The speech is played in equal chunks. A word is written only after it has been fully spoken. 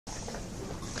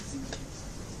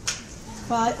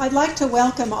Well, I'd like to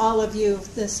welcome all of you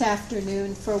this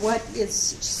afternoon for what is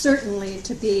certainly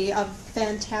to be a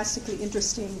fantastically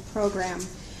interesting program.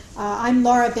 I'm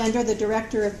Laura Bender, the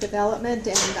Director of Development,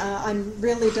 and I'm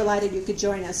really delighted you could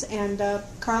join us. And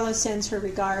Carla sends her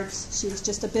regards. She's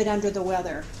just a bit under the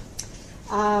weather.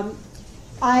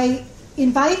 I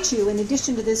invite you, in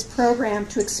addition to this program,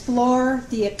 to explore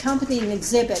the accompanying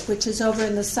exhibit, which is over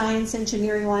in the Science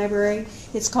Engineering Library.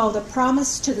 It's called A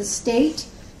Promise to the State,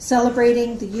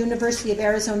 Celebrating the University of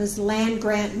Arizona's Land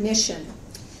Grant Mission.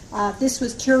 This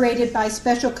was curated by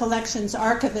Special Collections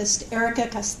archivist Erica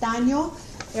Castaño.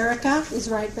 Erica is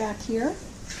right back here.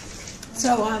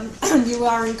 So you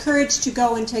are encouraged to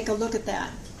go and take a look at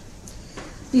that.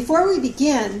 Before we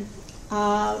begin,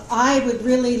 I would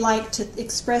really like to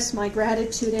express my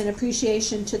gratitude and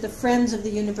appreciation to the Friends of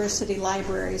the University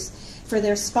Libraries for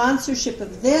their sponsorship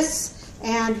of this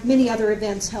and many other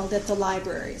events held at the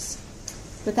libraries.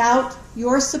 Without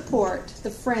your support,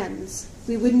 the Friends,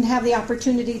 we wouldn't have the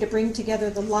opportunity to bring together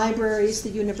the libraries,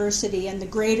 the university, and the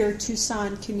greater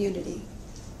Tucson community.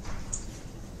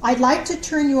 I'd like to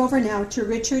turn you over now to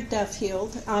Richard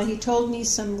Duffield. He told me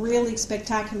some really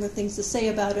spectacular things to say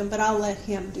about him, but I'll let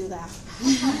him do that.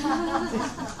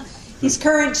 He's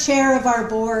current chair of our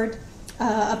board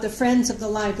of the Friends of the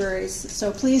Libraries.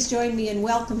 So please join me in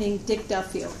welcoming Dick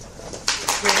Duffield.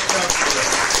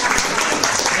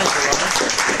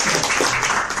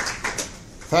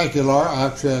 Thank you, Laura. I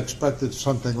actually expected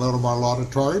something a little more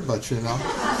laudatory, but you know.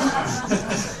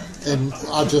 And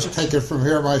I'll just take it from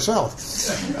here myself.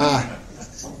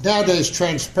 Nowadays,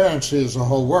 transparency is a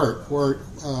whole word,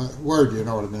 you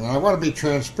know what I mean. And I want to be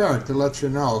transparent to let you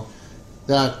know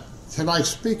that tonight's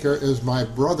speaker is my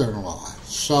brother-in-law.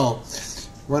 So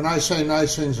when I say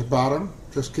nice things about him,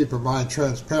 just keep in mind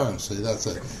transparency, that's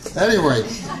it. Anyway,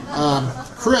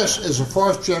 Chris is a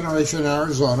fourth-generation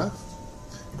Arizona.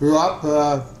 Grew up,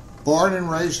 born and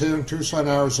raised here in Tucson,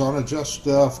 Arizona, just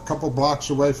a couple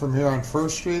blocks away from here on 1st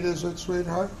Street, is it,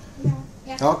 sweetheart?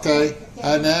 Yeah. Okay,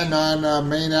 and then on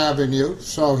Main Avenue,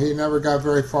 so he never got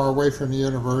very far away from the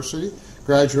university.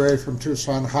 Graduated from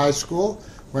Tucson High School,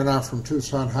 went on from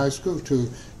Tucson High School to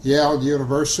Yale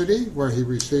University, where he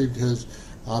received his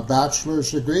bachelor's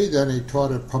degree. Then he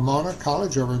taught at Pomona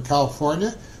College over in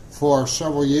California for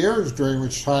several years, during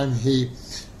which time he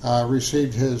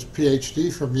received his Ph.D.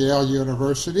 from Yale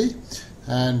University,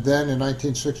 and then in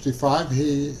 1965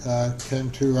 he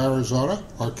came to Arizona,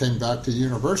 or came back to the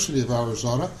University of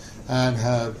Arizona, and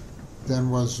then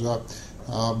was a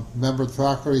member of the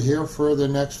faculty here for the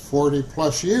next 40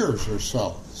 plus years or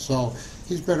so. So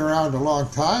he's been around a long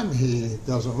time. He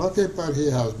doesn't look it, but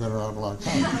he has been around a long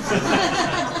time.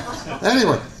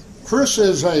 Anyway, Chris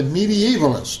is a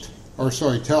medievalist, or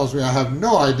so he tells me. I have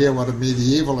no idea what a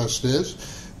medievalist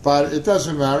is. But it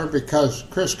doesn't matter, because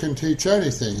Chris can teach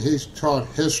anything. He's taught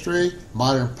history,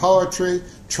 modern poetry,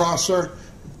 Chaucer.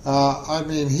 I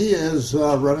mean, he is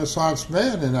a Renaissance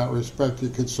man in that respect, you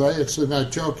could say. It's in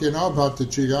that joke, you know, about the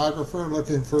geographer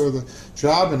looking for the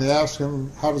job, and they ask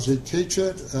him, how does he teach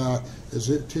it? Does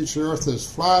it teach the earth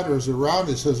is flat or is it round?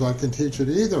 He says, I can teach it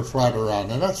either flat or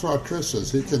round. And that's what Chris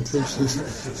is. He can teach these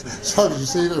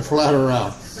subjects either flat or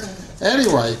round.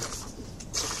 Anyway,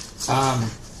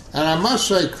 and I must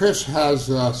say, Chris has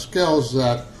skills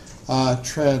that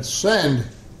transcend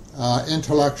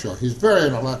intellectual. He's very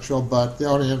intellectual, but the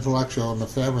only intellectual in the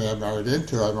family I married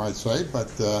into, I might say. But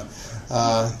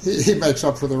he makes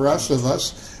up for the rest of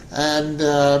us. And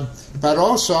but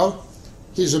also,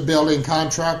 he's a building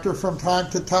contractor from time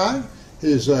to time.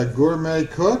 He's a gourmet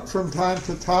cook from time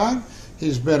to time.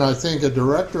 He's been, I think, a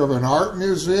director of an art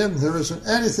museum. There isn't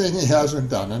anything he hasn't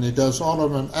done, and he does all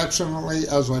of them excellently,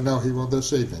 as I know he will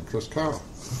this evening. Chris Carroll.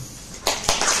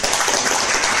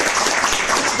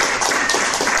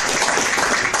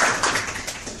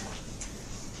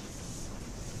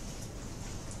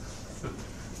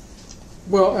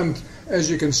 Well, and as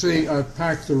you can see, I've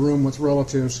packed the room with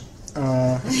relatives.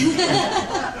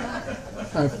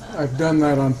 I've done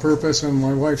that on purpose, and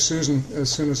my wife Susan, as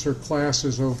soon as her class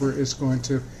is over, is going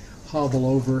to hobble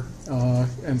over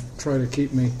and try to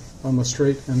keep me on the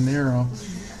straight and narrow.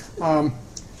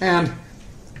 And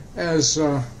as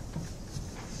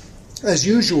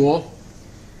usual,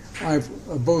 I've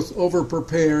both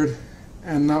over-prepared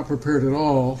and not prepared at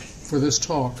all for this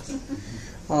talk,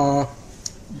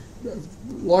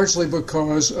 largely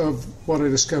because of what I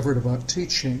discovered about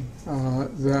teaching,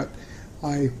 that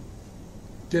I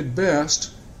did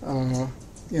best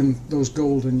in those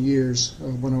golden years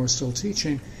when I was still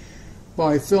teaching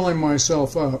by filling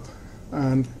myself up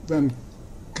and then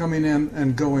coming in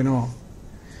and going off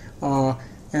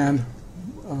and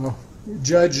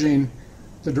judging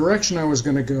the direction I was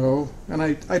going to go, and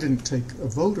I didn't take a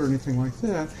vote or anything like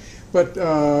that, but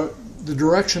the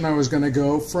direction I was going to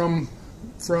go from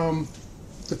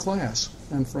the class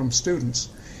and from students.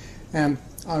 And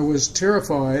I was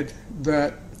terrified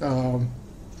that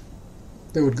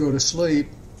they would go to sleep,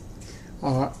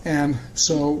 and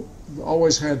so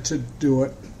always had to do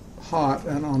it hot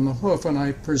and on the hoof, and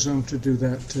I presume to do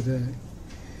that today.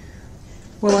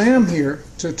 Well, I am here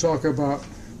to talk about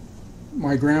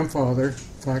my grandfather, in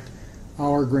fact,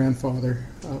 our grandfather,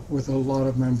 with a lot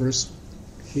of members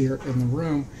here in the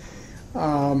room,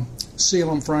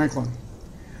 Selim Franklin.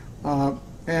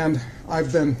 And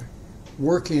I've been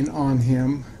working on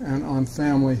him and on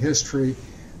family history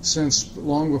since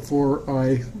long before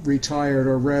I retired,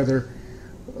 or rather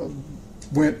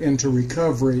went into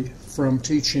recovery from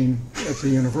teaching at the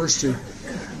university.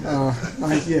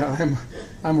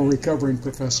 I'm a recovering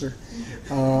professor.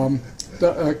 So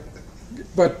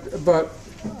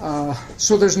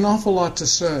there's an awful lot to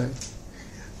say,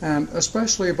 and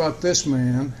especially about this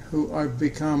man who I've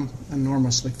become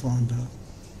enormously fond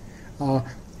of.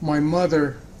 My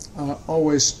mother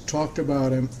always talked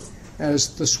about him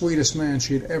as the sweetest man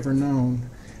she'd ever known,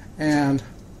 and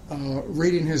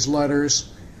reading his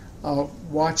letters,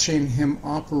 watching him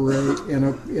operate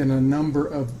in a number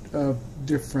of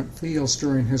different fields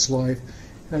during his life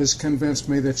has convinced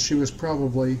me that she was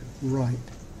probably right.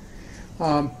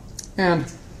 And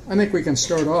I think we can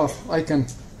start off.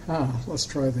 Let's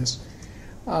try this.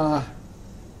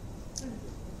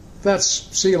 That's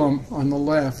Selim on the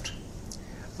left.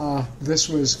 This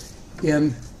was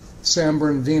in San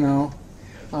Bernardino,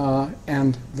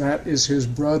 and that is his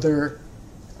brother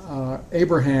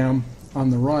Abraham on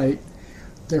the right.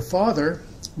 Their father,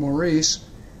 Maurice,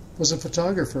 was a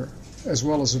photographer as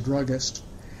well as a druggist.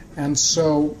 And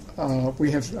so I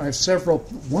have several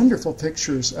wonderful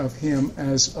pictures of him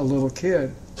as a little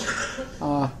kid.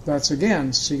 That's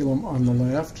again Selim on the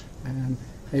left and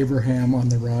Abraham on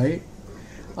the right.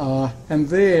 And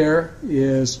there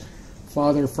is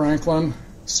Father Franklin,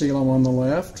 Selim on the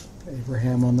left,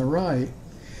 Abraham on the right.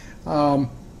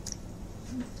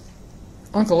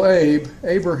 Uncle Abe,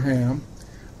 Abraham,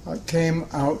 came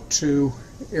out to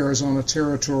Arizona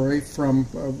Territory from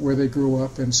where they grew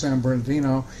up in San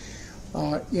Bernardino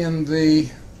in the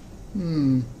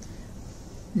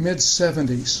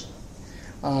mid-70s,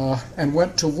 and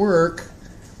went to work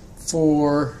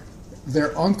for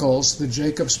their uncles, the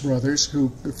Jacobs brothers,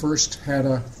 who first had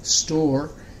a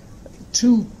store.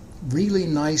 Two really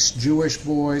nice Jewish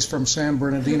boys from San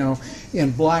Bernardino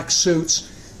in black suits,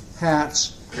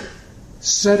 hats,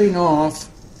 setting off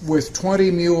with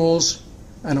 20 mules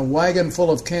and a wagon full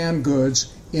of canned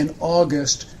goods in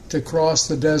August to cross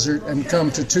the desert and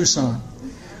come to Tucson.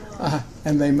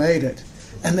 And they made it.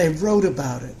 And they wrote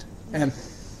about it. And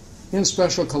in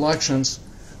special collections,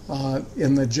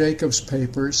 in the Jacobs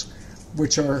papers,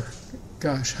 which are,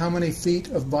 gosh, how many feet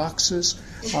of boxes?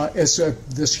 It's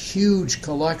this huge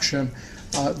collection.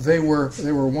 They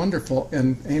were wonderful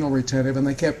and anal retentive, and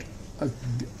they kept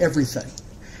everything.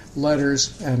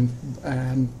 Letters and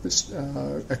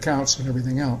accounts and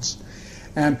everything else.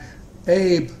 And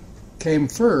Abe came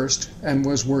first and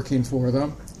was working for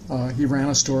them. He ran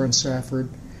a store in Safford.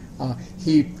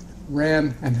 He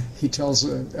ran, and he tells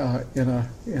in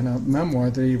a memoir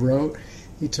that he wrote,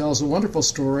 he tells a wonderful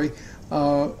story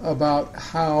about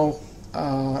how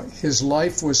his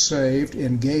life was saved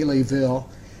in Galeyville.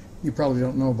 You probably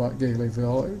don't know about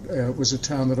Galeyville. It was a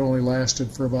town that only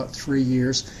lasted for about 3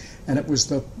 years, and it was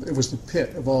the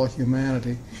pit of all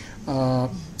humanity.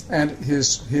 And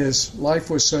his life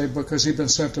was saved because he'd been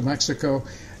sent to Mexico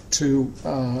to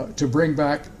bring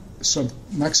back some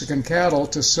Mexican cattle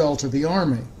to sell to the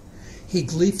army. He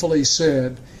gleefully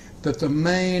said that the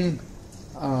main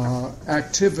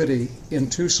activity in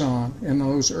Tucson in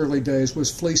those early days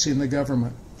was fleecing the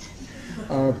government.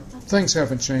 Things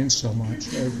haven't changed so much,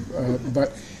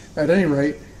 but at any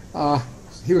rate,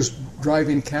 he was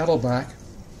driving cattle back,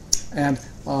 and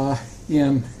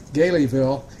in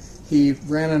Galeyville, he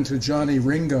ran into Johnny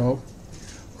Ringo,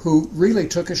 who really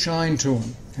took a shine to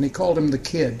him, and he called him the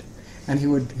Kid, and he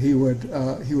would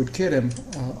kid him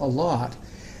a lot.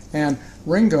 And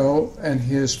Ringo and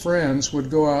his friends would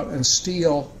go out and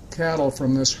steal cattle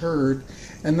from this herd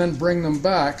and then bring them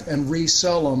back and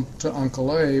resell them to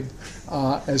Uncle Abe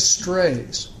as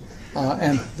strays.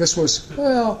 And this was,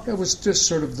 well, it was just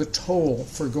sort of the toll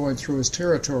for going through his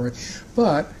territory.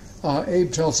 But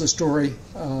Abe tells a story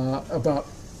about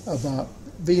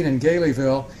being in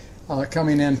Galeyville,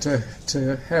 coming in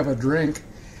to have a drink,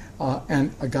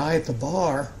 and a guy at the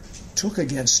bar took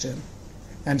against him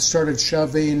and started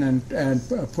shoving and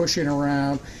pushing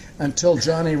around until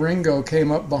Johnny Ringo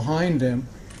came up behind him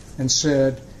and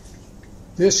said,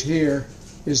 "This here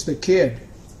is the kid,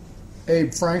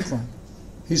 Abe Franklin.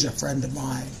 He's a friend of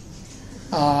mine."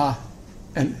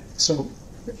 And so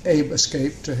Abe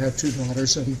escaped to have 2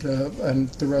 daughters and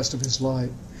the rest of his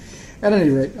life. At any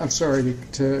rate, I'm sorry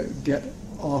to get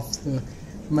off the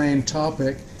main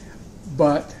topic,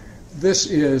 but this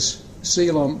is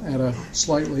Selim at a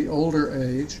slightly older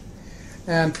age,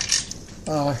 and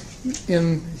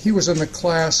he was in the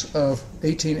class of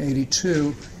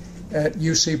 1882 at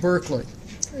UC Berkeley.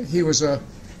 He was a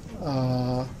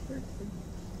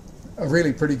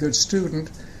really pretty good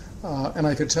student, and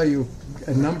I could tell you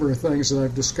a number of things that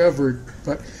I've discovered,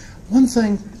 but one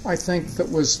thing I think that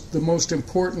was the most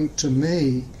important to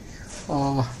me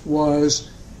was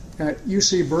at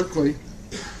UC Berkeley.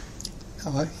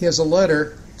 He has a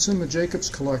letter. It's in the Jacobs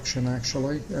collection,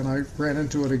 actually, and I ran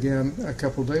into it again a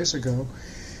couple days ago.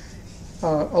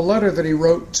 A letter that he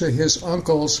wrote to his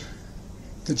uncles,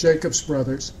 the Jacobs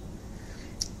brothers,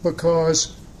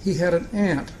 because he had an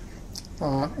aunt,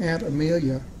 Aunt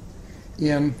Amelia,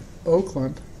 in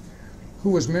Oakland, who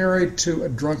was married to a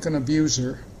drunken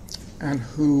abuser and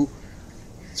who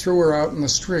threw her out in the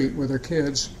street with her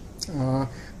kids.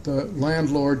 The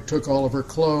landlord took all of her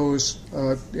clothes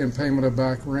in payment of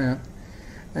back rent,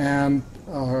 and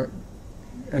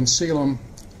Selim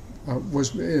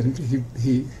was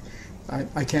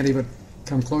I can't even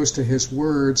come close to his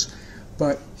words,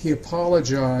 but he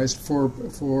apologized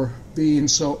for being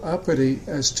so uppity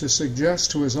as to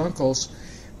suggest to his uncles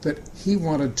that he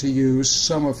wanted to use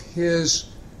some of his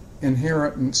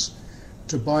inheritance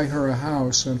to buy her a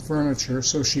house and furniture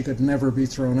so she could never be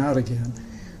thrown out again.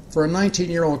 For a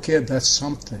 19-year-old kid, that's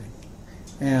something,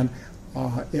 and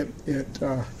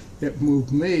it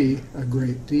moved me a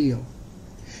great deal.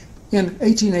 In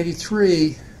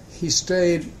 1883, he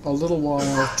stayed a little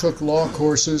while, took law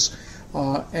courses,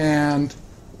 and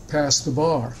passed the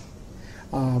bar.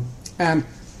 And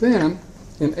then,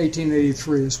 in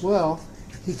 1883 as well,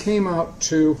 he came out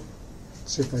to,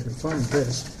 let's see if I can find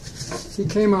this, he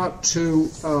came out to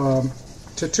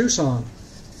Tucson.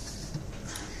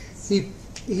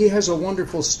 He has a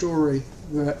wonderful story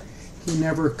that he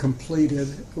never completed.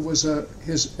 It was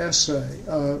his essay,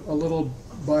 a little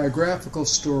biographical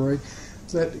story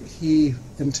that he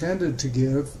intended to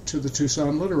give to the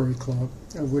Tucson Literary Club,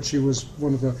 of which he was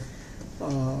one of the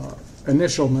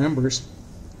initial members.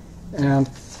 And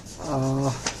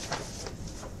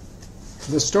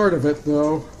the start of it,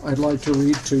 though, I'd like to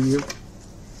read to you.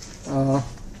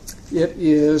 It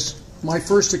is my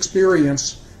first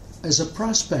experience as a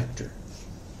prospector.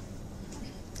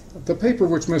 The paper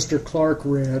which Mr. Clark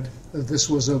read, this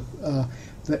was the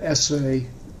essay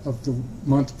of the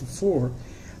month before,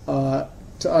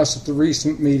 to us at the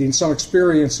recent meeting, Some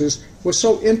Experiences, was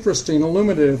so interesting,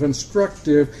 illuminative,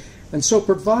 instructive, and so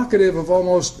provocative of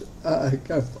almost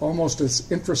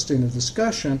as interesting a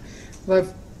discussion that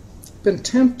I've been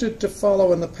tempted to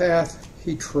follow in the path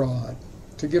he trod,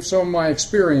 to give some of my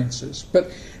experiences, but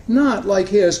not like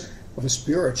his of a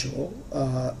spiritual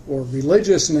or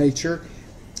religious nature,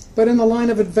 but in the line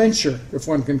of adventure, if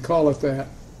one can call it that,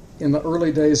 in the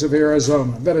early days of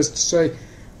Arizona. That is to say,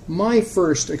 my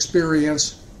first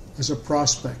experience as a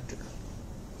prospector.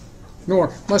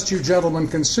 Nor must you gentlemen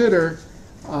consider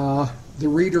the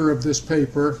reader of this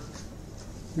paper,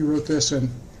 he wrote this in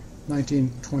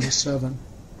 1927,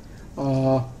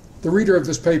 the reader of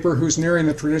this paper, who's nearing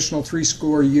the traditional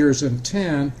 70 years and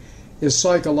 10, is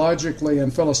psychologically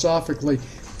and philosophically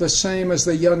the same as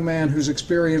the young man whose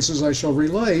experiences I shall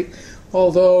relate,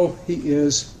 although he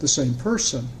is the same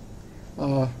person.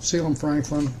 Selim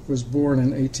Franklin was born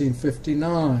in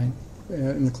 1859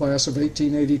 in the class of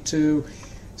 1882,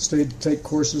 stayed to take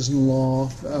courses in law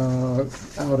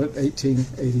out at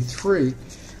 1883.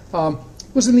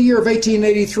 Was in the year of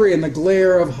 1883 in the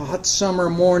glare of a hot summer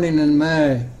morning in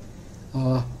May,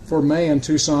 for May in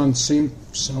Tucson seemed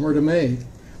summer to me,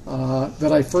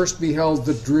 that I first beheld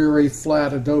the dreary,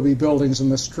 flat adobe buildings in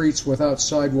the streets without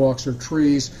sidewalks or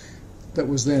trees that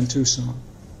was then Tucson.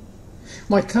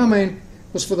 My coming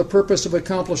was for the purpose of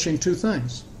accomplishing 2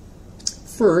 things.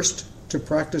 First, to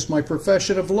practice my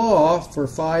profession of law for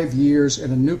 5 years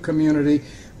in a new community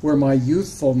where my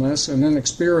youthfulness and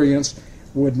inexperience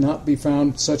would not be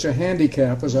found such a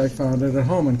handicap as I found it at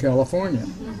home in California.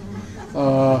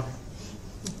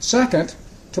 Second,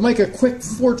 to make a quick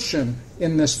fortune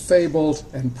in this fabled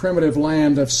and primitive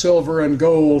land of silver and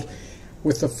gold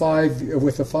with the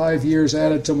 5 years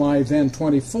added to my then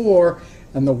 24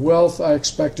 and the wealth I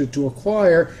expected to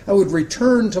acquire, I would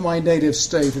return to my native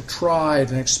state, a tried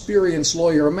and experienced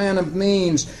lawyer, a man of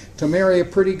means, to marry a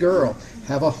pretty girl,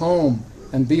 have a home,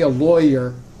 and be a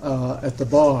lawyer at the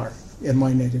bar in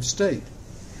my native state.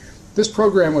 This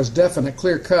program was definite,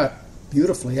 clear-cut,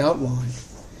 beautifully outlined.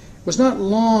 It was not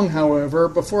long, however,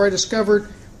 before I discovered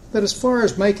that as far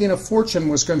as making a fortune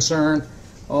was concerned,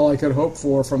 all I could hope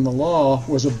for from the law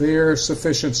was a bare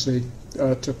sufficiency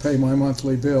to pay my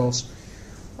monthly bills.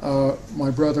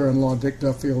 My brother-in-law, Dick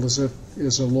Duffield,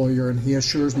 is a lawyer, and he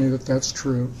assures me that that's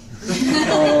true.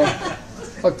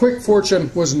 A quick fortune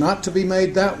was not to be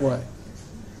made that way.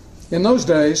 In those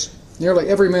days, nearly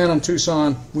every man in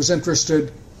Tucson was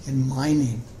interested in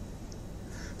mining.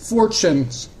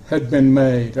 Fortunes had been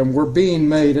made and were being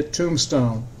made at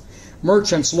Tombstone.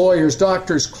 Merchants, lawyers,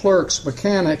 doctors, clerks,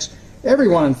 mechanics,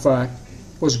 everyone, in fact,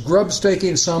 was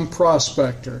grub-staking some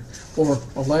prospector or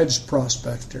alleged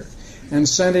prospector and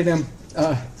sending him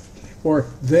or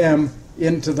them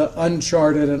into the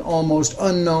uncharted and almost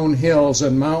unknown hills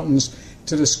and mountains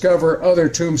to discover other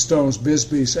tombstones,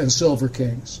 Bisbees, and Silver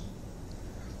Kings.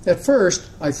 At first,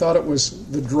 I thought it was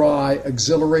the dry,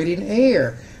 exhilarating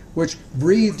air which,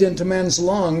 breathed into men's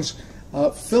lungs,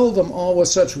 filled them all with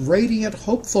such radiant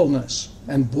hopefulness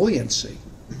and buoyancy,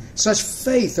 such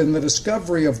faith in the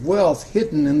discovery of wealth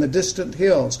hidden in the distant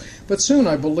hills. But soon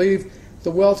I believed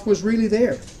the wealth was really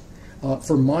there.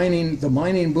 For mining, the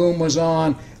mining boom was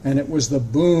on, and it was the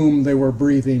boom they were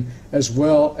breathing, as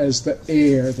well as the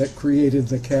air that created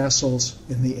the castles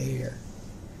in the air.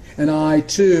 And I,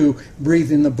 too,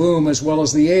 breathing the boom as well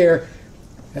as the air,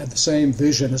 had the same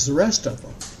vision as the rest of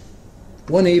them.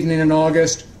 One evening in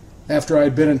August, after I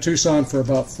had been in Tucson for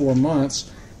about 4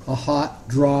 months, a hot,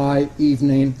 dry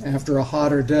evening after a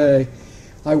hotter day,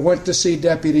 I went to see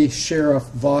Deputy Sheriff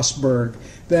Vosberg,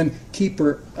 then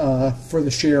keeper for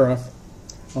the sheriff,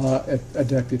 a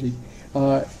deputy,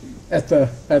 at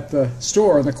the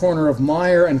store on the corner of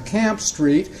Meyer and Camp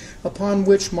Street, upon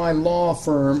which my law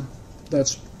firm,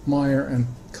 that's Meyer and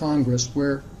Congress,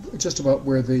 where just about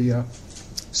where the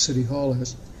City Hall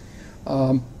is,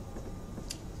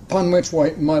 upon which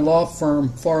my law firm,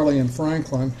 Farley and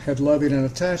Franklin, had levied an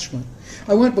attachment.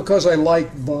 I went because I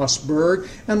liked Vosberg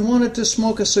and wanted to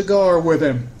smoke a cigar with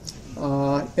him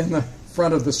in the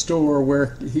front of the store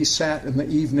where he sat in the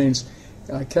evenings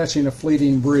catching a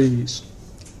fleeting breeze.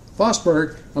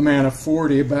 Vosberg, a man of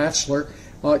 40, a bachelor,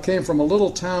 came from a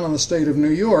little town in the state of New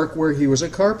York where he was a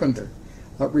carpenter,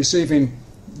 receiving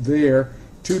there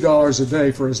 $2 a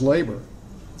day for his labor.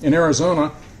 In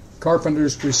Arizona,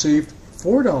 carpenters received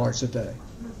 $4 a day.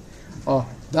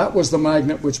 That was the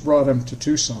magnet which brought him to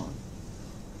Tucson.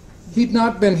 He'd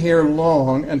not been here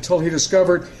long until he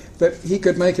discovered that he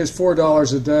could make his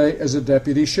 $4 a day as a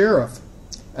deputy sheriff,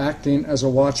 acting as a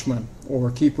watchman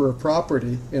or keeper of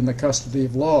property in the custody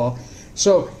of law.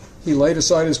 So he laid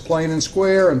aside his plain and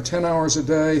square and 10 hours a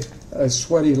day as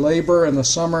sweaty labor in the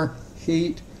summer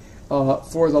heat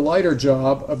for the lighter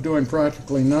job of doing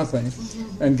practically nothing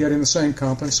and getting the same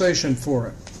compensation for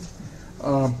it.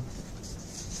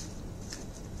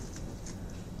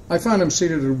 I found him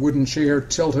seated in a wooden chair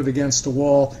tilted against a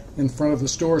wall in front of the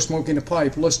store, smoking a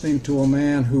pipe, listening to a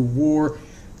man who wore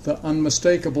the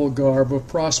unmistakable garb of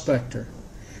prospector.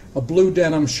 A blue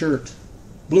denim shirt,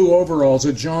 blue overalls,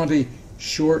 a jaunty,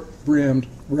 short-brimmed,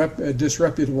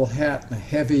 disreputable hat, and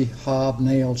heavy,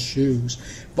 hob-nailed shoes.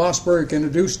 Vosberg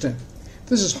introduced him.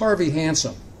 This is Harvey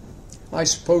Hansen. I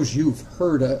suppose you've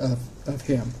heard of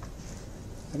him.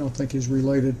 I don't think he's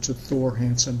related to Thor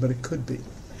Hansen, but it could be.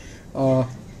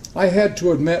 I had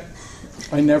to admit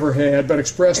I never had, but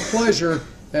expressed pleasure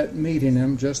at meeting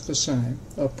him just the same,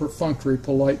 of perfunctory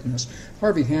politeness.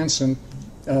 Harvey Hansen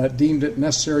deemed it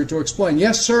necessary to explain.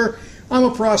 Yes, sir, I'm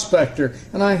a prospector,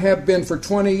 and I have been for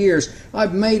 20 years.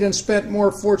 I've made and spent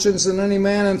more fortunes than any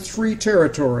man in 3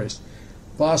 territories.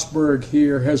 Vosberg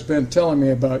here has been telling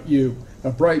me about you,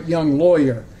 a bright young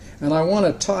lawyer, and I want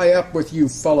to tie up with you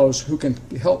fellows who can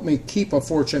help me keep a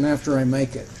fortune after I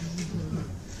make it.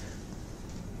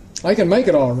 I can make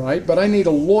it all right, but I need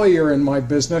a lawyer in my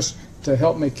business to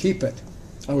help me keep it.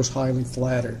 I was highly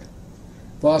flattered.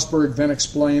 Vosberg then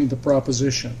explained the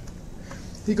proposition.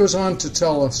 He goes on to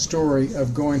tell a story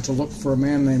of going to look for a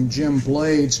man named Jim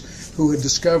Blades who had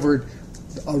discovered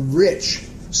a rich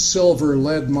silver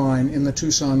lead mine in the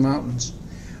Tucson mountains.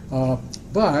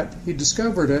 But he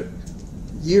discovered it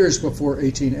years before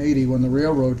 1880 when the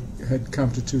railroad had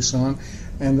come to Tucson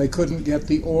and they couldn't get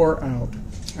the ore out.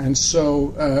 And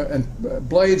so,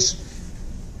 Blades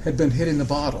had been hitting the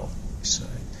bottle, you say.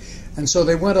 And so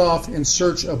they went off in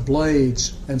search of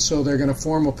Blades, and so they're going to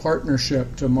form a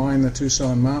partnership to mine the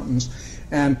Tucson mountains.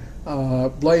 And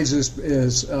Blades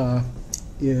is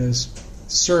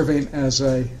serving as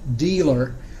a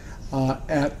dealer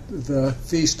at the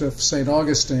Feast of St.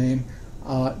 Augustine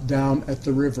down at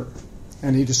the river,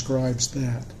 and he describes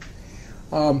that.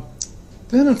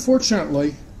 Then,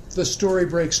 unfortunately, the story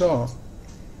breaks off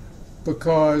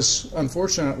because,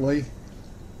 unfortunately,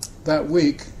 that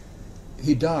week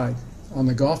he died on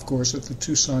the golf course at the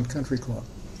Tucson Country Club.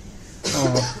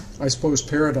 I suppose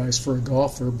paradise for a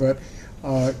golfer, but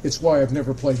it's why I've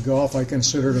never played golf. I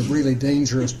consider it a really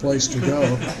dangerous place to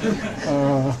go.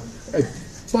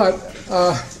 But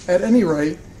at any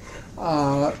rate,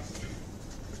 the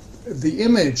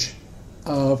image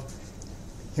of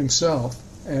himself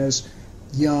as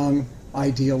young,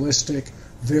 idealistic,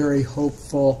 very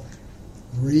hopeful,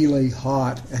 really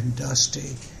hot and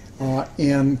dusty,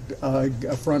 in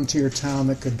a frontier town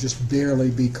that could just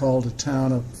barely be called a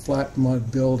town of flat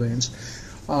mud buildings,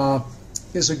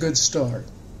 is a good start.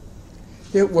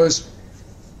 It was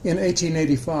in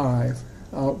 1885,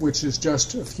 which is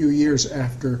just a few years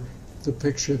after the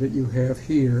picture that you have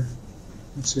here.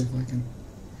 Let's see if I can.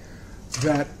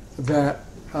 That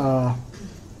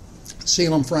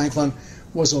Selim Franklin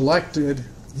was elected.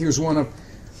 He was one of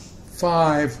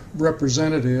 5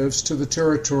 representatives to the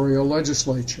Territorial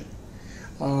Legislature,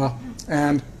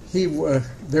 and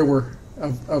there were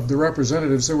of the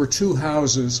representatives. There were 2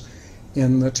 houses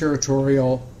in the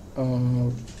Territorial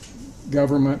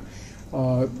government,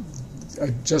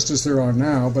 just as there are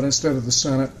now, but instead of the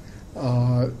Senate,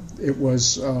 it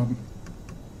was,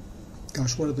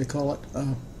 gosh, what did they call it?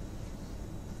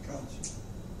 Council.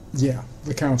 Yeah,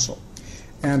 the council.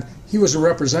 And he was a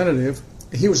representative.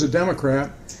 He was a Democrat.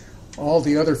 All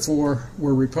the other 4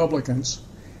 were Republicans.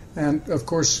 And, of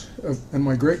course, and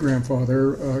my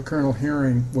great-grandfather, Colonel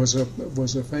Herring, was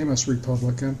a famous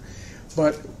Republican.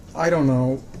 But I don't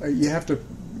know. You have to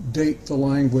date the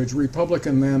language.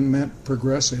 Republican then meant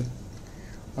progressive.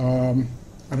 I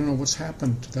don't know what's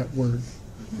happened to that word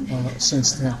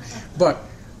since then. But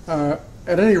at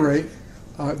any rate,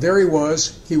 there he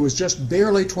was. He was just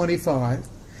barely 25.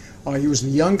 He was the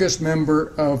youngest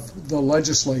member of the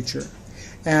legislature.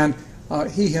 And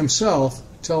he himself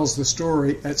tells the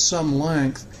story at some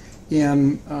length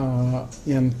in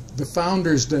the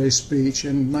Founders' Day speech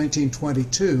in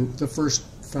 1922, the first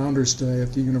Founders' Day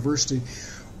at the university,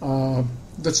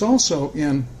 that's also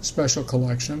in special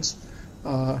collections.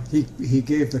 He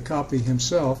gave the copy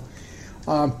himself.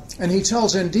 And he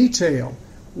tells in detail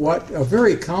what a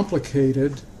very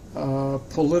complicated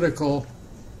political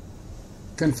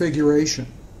configuration.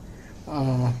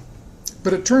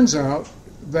 But it turns out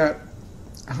that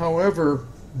however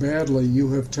badly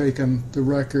you have taken the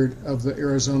record of the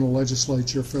Arizona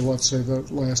legislature for, let's say, the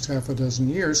last half a dozen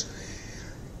years,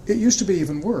 it used to be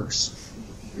even worse.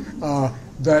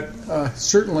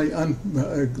 Certainly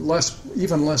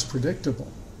even less predictable.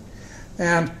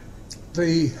 And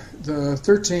the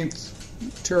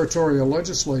 13th Territorial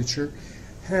Legislature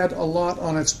had a lot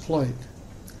on its plate.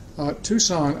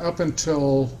 Tucson, up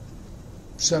until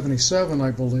 77,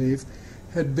 I believe,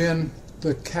 had been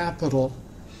the capital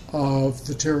of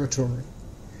the territory.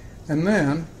 And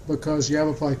then, because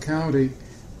Yavapai County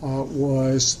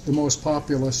was the most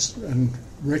populous and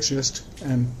richest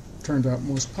and turned out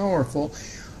most powerful,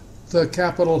 the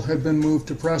capital had been moved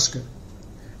to Prescott.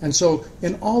 And so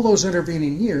in all those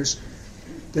intervening years,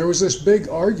 there was this big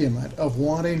argument of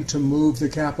wanting to move the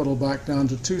capital back down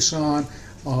to Tucson,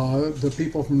 the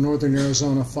people from northern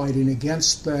Arizona fighting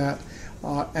against that,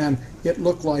 and it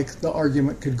looked like the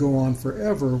argument could go on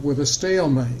forever with a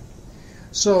stalemate.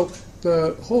 So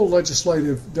the whole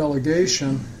legislative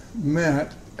delegation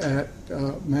met at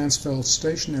Mansfeld's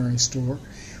stationery store,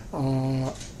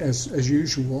 as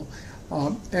usual,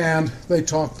 and they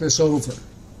talked this over.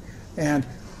 And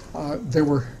there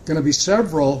were going to be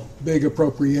several big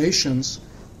appropriations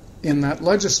in that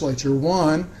legislature.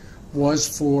 One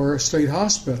was for State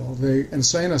Hospital, the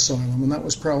insane asylum, and that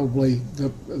was probably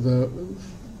the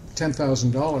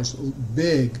 $10,000,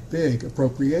 big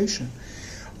appropriation.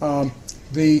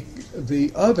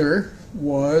 The other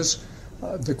was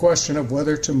the question of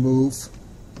whether to move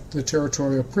the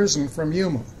Territorial prison from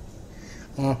Yuma.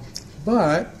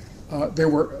 But there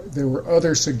were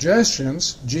other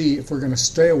suggestions. Gee, if we're going to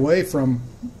stay away from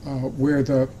where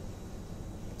the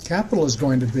capital is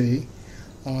going to be,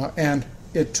 and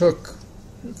it took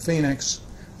Phoenix,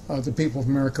 the people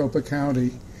from Maricopa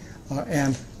County,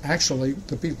 and actually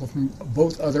the people from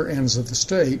both other ends of the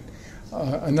state,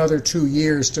 another 2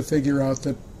 years to figure out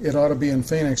that it ought to be in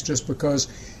Phoenix, just because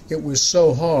it was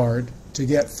so hard to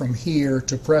get from here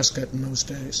to Prescott in those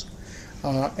days.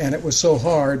 And it was so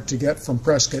hard to get from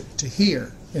Prescott to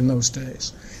here in those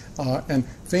days. And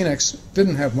Phoenix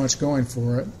didn't have much going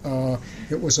for it.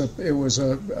 It was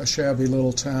a shabby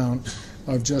little town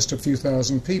of just a few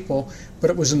thousand people, but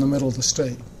it was in the middle of the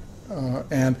state.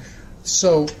 And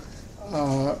so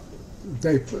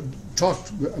they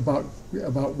talked about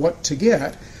what to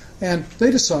get, and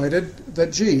they decided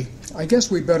that, gee, I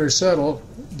guess we'd better settle.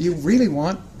 Do you really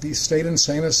want the state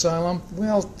insane asylum?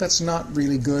 Well, that's not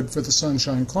really good for the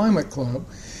Sunshine Climate Club.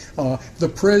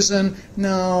 The prison,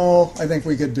 no, I think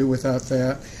we could do without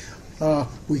that.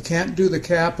 We can't do the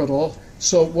Capitol,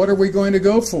 so what are we going to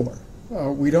go for?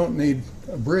 We don't need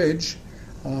a bridge.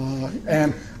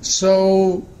 And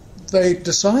so they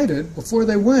decided, before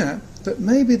they went, that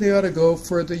maybe they ought to go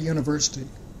for the university.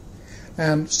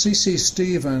 And C.C.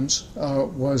 Stevens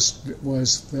was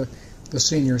the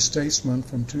senior statesman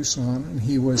from Tucson, and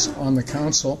he was on the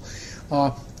council.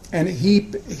 And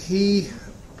he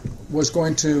was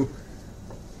going to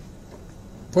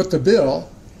put the bill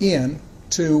in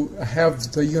to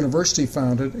have the university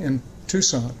founded in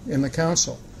Tucson, in the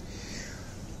council.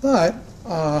 But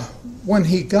when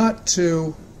he got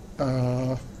to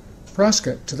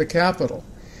Prescott, to the Capitol,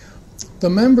 the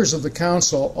members of the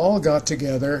council all got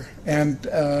together, and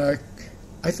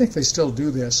I think they still do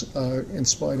this in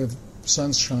spite of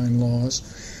sunshine laws,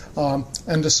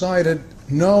 and decided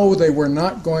no, they were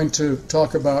not going to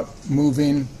talk about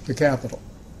moving the Capitol.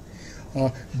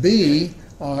 B,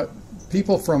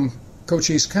 people from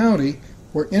Cochise County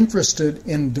were interested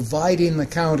in dividing the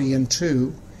county in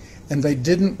two, and they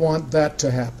didn't want that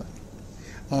to happen.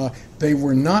 They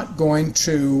were not going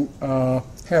to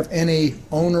have any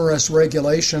onerous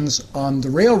regulations on the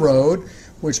railroad,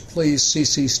 which pleased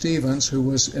C.C. Stevens, who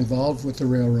was involved with the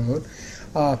railroad.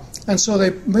 And so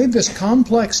they made this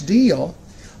complex deal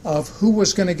of who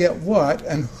was going to get what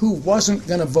and who wasn't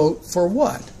going to vote for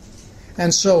what.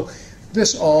 And so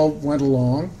this all went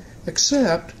along,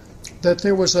 except that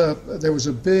there was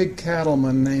a big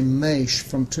cattleman named Maish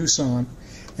from Tucson,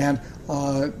 and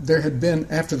there had been,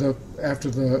 after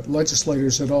the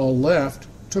legislators had all left,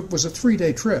 was a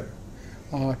 3-day trip.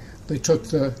 They took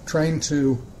the train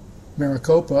to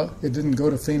Maricopa. It didn't go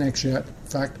to Phoenix yet. In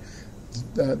fact,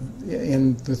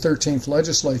 in the 13th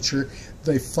Legislature,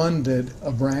 they funded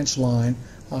a branch line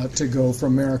to go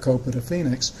from Maricopa to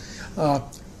Phoenix.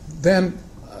 Then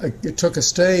it took a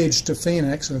stage to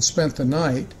Phoenix and spent the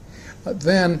night.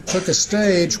 Then took a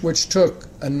stage which took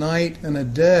a night and a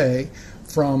day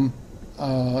from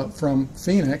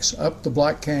Phoenix up the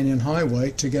Black Canyon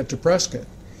Highway to get to Prescott.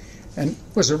 And it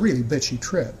was a really bitchy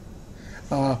trip.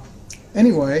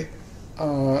 Anyway,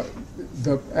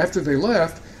 after they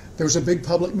left, there was a big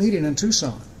public meeting in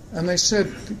Tucson. And they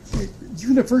said,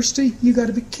 university, you got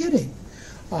to be kidding.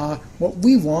 What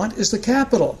we want is the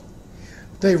Capitol.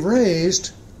 They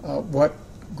raised what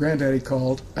Granddaddy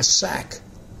called a sack,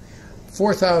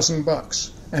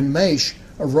 $4,000. And Maish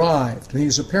arrived. And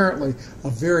he's apparently a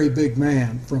very big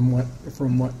man, from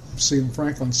what Selim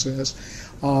Franklin says.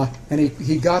 And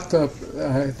he got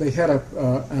they had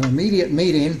an immediate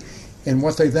meeting in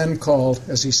what they then called,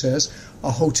 as he says, a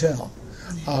hotel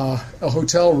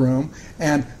room,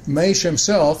 and Maish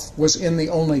himself was in the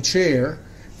only chair,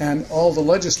 and all the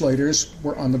legislators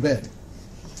were on the bed.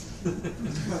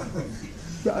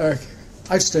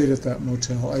 I've stayed at that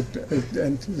motel,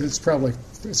 and it's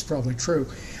probably true.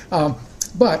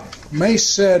 But Maish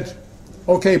said,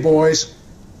 "Okay, boys,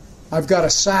 I've got a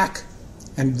sack,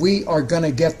 and we are going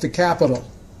to get the Capitol."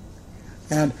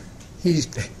 And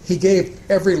he gave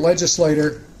every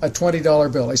legislator a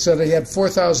 $20 bill. He said he had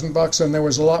 $4,000, and there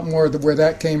was a lot more where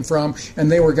that came from,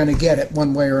 and they were going to get it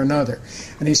one way or another.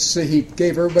 And he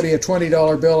gave everybody a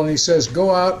 $20 bill, and he says, "Go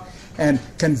out and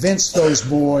convince those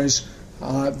boys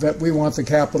that we want the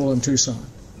Capitol in Tucson."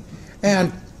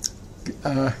 And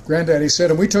Granddaddy said,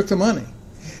 and we took the money,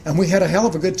 and we had a hell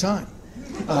of a good time,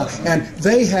 and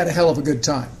they had a hell of a good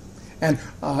time. And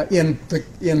in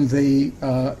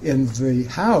the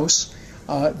House,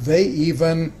 they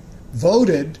even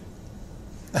voted.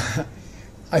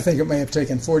 I think it may have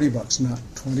taken $40, not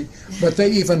 20, but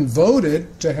they even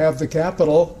voted to have the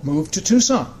Capitol moved to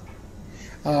Tucson.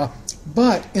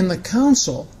 But in the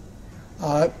council,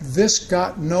 this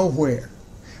got nowhere.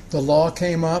 The law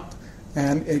came up,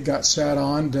 and it got sat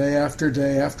on day after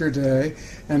day after day,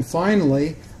 and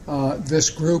finally, this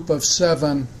group of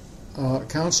 7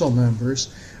 council members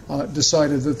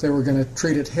decided that they were going to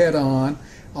treat it head on,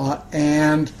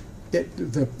 and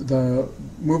the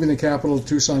moving the Capitol to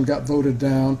Tucson got voted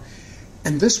down,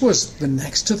 and this was the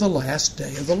next to the last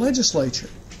day of the legislature.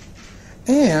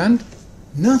 And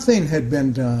nothing had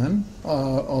been done,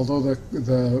 although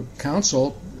the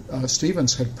council,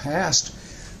 Stevens had passed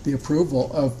the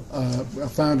approval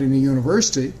of founding a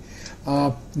university,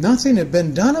 nothing had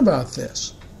been done about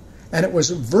this. And it was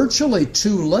virtually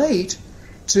too late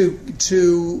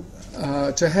to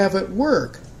have it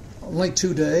work. Only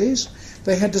 2 days.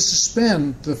 They had to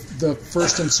suspend the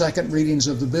first and second readings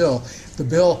of the bill. The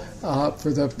bill to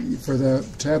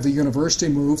have the university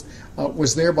moved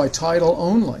was there by title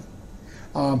only,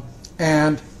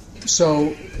 and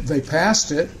so they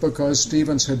passed it because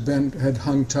Stevens had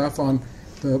hung tough on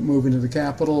the moving to the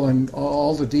Capitol, and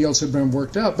all the deals had been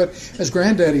worked out. But as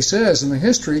Granddaddy says in the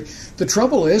history, the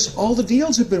trouble is all the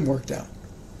deals had been worked out.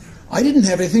 I didn't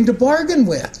have anything to bargain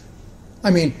with.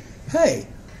 I mean, hey.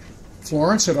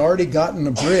 Florence had already gotten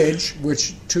a bridge,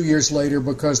 which 2 years later,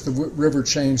 because the river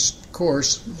changed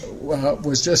course,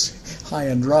 was just high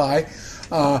and dry.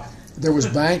 There was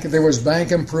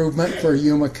bank improvement for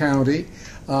Yuma County.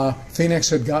 Phoenix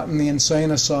had gotten the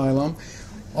insane asylum.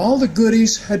 All the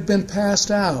goodies had been passed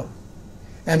out,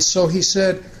 and so he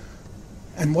said,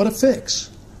 "And what a fix!"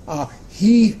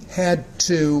 He had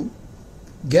to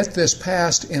get this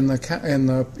passed in the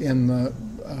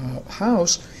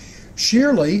House,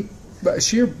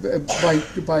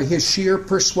 by his sheer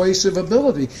persuasive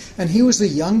ability. And he was the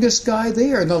youngest guy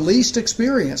there, and the least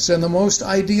experienced, and the most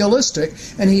idealistic,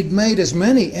 and he'd made as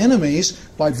many enemies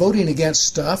by voting against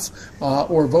stuff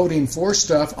or voting for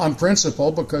stuff on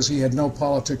principle, because he had no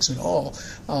politics at all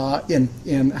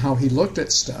in how he looked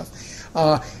at stuff.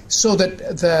 So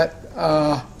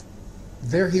that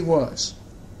there he was.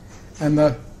 And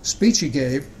the speech he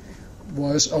gave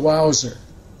was a wowzer.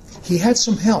 He had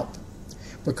some help,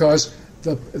 because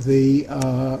the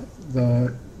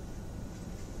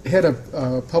head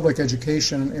of public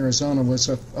education in Arizona was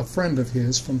a friend of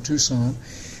his from Tucson,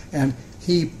 and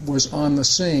he was on the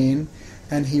scene,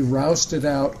 and he rousted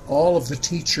out all of the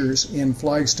teachers in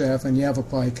Flagstaff and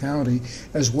Yavapai County,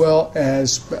 as well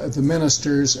as the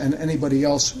ministers and anybody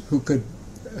else who could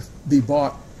be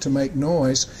bought to make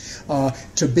noise,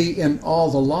 to be in all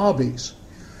the lobbies.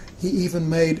 He even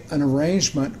made an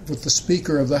arrangement with the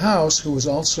Speaker of the House, who was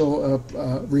also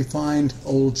a refined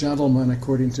old gentleman,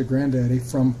 according to Granddaddy,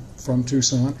 from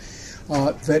Tucson,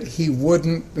 that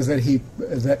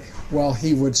while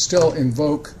he would still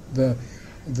invoke the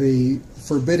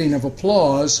forbidding of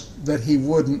applause, that he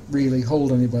wouldn't really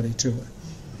hold anybody to it.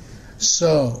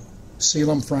 So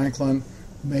Selim Franklin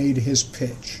made his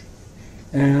pitch,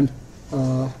 and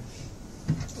I'll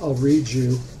read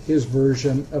you his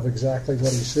version of exactly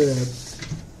what he said,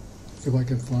 if I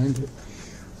can find it.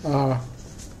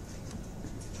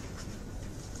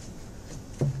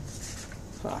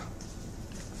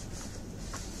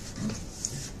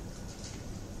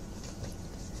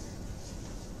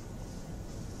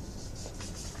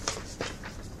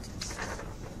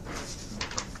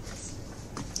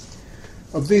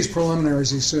 Of these preliminaries,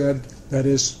 he said, that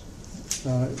is,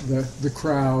 the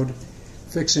crowd,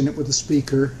 fixing it with the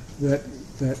speaker, that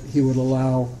he would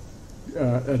allow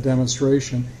a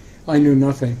demonstration, I knew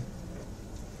nothing.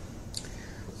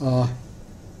 Though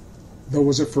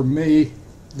was it for me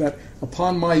that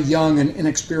upon my young and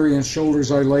inexperienced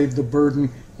shoulders I laid the burden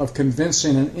of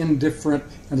convincing an indifferent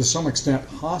and to some extent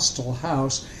hostile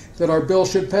House that our bill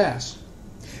should pass.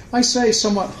 I say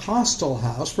somewhat hostile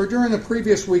House, for during the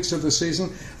previous weeks of the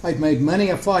season I'd made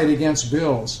many a fight against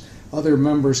bills other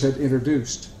members had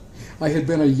introduced. I had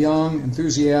been a young,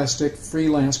 enthusiastic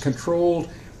freelance, controlled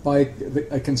by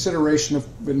a consideration of,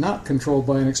 but not controlled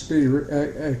by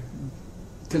a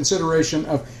consideration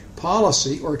of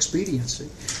policy or expediency,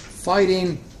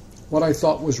 fighting what I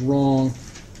thought was wrong,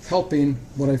 helping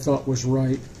what I thought was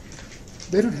right.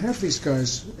 They don't have these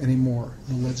guys anymore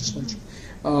in the legislature.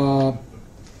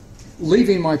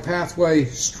 Leaving my pathway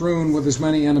strewn with as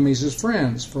many enemies as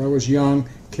friends, for I was young,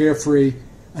 carefree,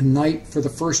 a knight for the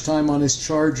first time on his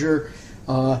charger,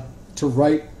 to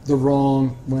right the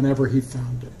wrong whenever he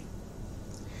found it.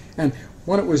 And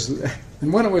when it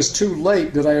was too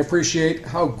late, did I appreciate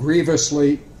how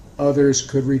grievously others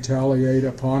could retaliate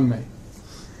upon me.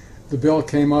 The bill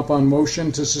came up on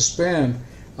motion to suspend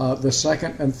the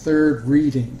second and third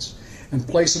readings and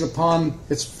place it upon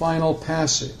its final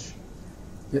passage.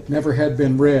 It never had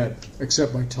been read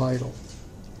except by title.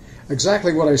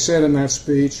 Exactly what I said in that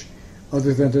speech,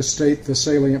 other than to state the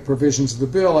salient provisions of the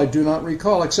bill, I do not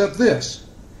recall, except this.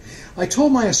 I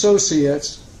told my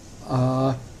associates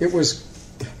it was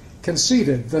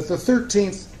conceded that the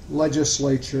 13th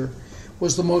Legislature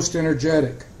was the most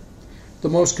energetic, the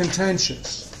most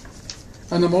contentious,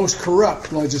 and the most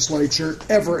corrupt legislature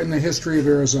ever in the history of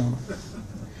Arizona.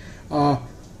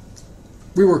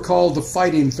 We were called the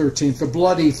Fighting 13th, the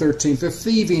Bloody 13th, the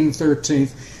Thieving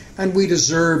 13th, and we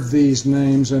deserved these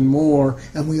names and more,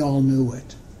 and we all knew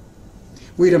it.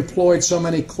 We'd employed so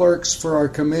many clerks for our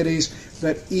committees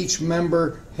that each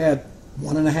member had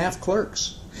 1.5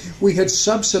 clerks. We had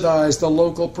subsidized the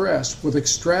local press with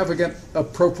extravagant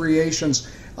appropriations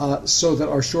so that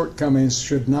our shortcomings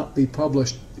should not be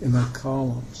published in their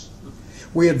columns.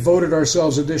 We had voted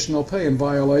ourselves additional pay in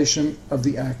violation of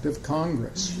the act of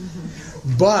Congress.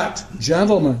 But,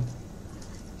 gentlemen,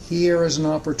 here is an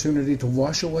opportunity to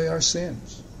wash away our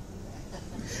sins.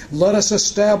 Let us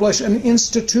establish an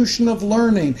institution of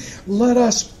learning. Let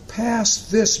us pass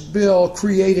this bill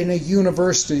creating a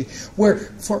university where,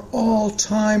 for all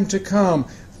time to come,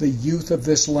 the youth of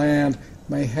this land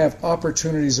may have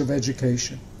opportunities of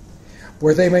education,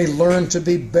 where they may learn to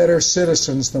be better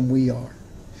citizens than we are.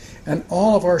 And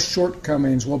all of our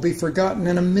shortcomings will be forgotten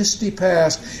in a misty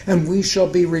past, and we shall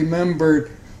be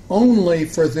remembered only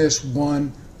for this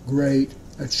one great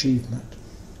achievement.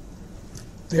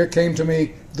 There came to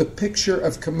me the picture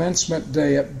of commencement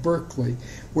day at Berkeley,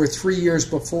 where 3 years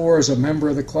before, as a member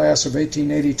of the class of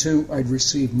 1882, I'd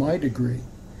received my degree.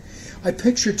 I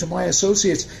pictured to my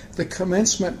associates the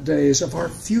commencement days of our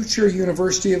future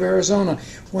University of Arizona,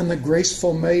 when the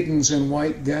graceful maidens in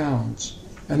white gowns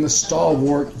and the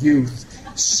stalwart youth,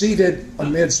 seated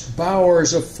amidst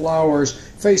bowers of flowers,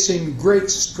 facing great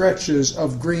stretches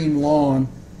of green lawn,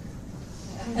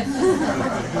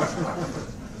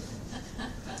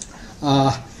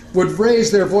 would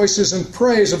raise their voices in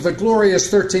praise of the glorious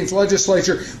 13th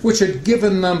Legislature, which had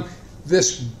given them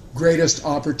this greatest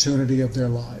opportunity of their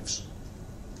lives.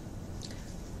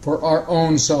 For our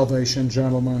own salvation,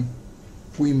 gentlemen,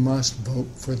 we must vote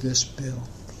for this bill.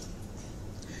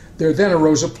 There then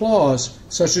arose applause,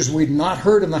 such as we'd not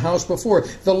heard in the House before.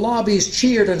 The lobbies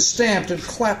cheered and stamped and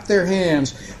clapped their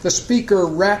hands. The Speaker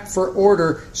rapped for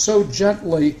order so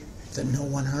gently that no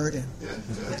one heard him.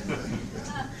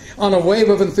 On a wave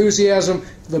of enthusiasm,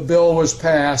 the bill was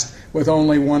passed with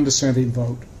only one dissenting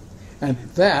vote, and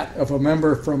that of a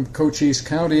member from Cochise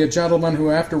County, a gentleman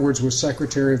who afterwards was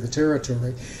Secretary of the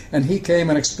Territory. And he came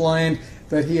and explained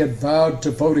that he had vowed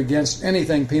to vote against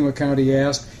anything Pima County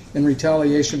asked in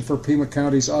retaliation for Pima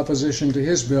County's opposition to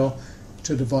his bill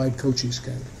to divide Cochise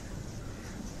County.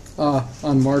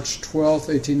 On March 12,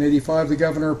 1885, the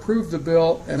governor approved the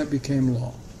bill, and it became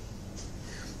law.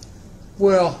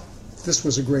 Well, this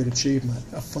was a great achievement,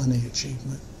 a funny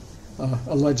achievement,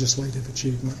 a legislative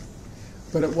achievement.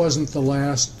 But it wasn't the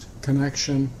last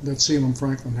connection that Selim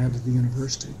Franklin had to the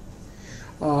university.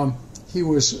 He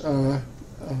was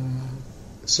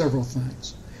several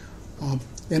things.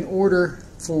 In order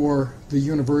for the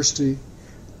university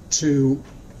to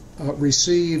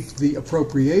receive the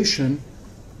appropriation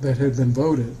that had been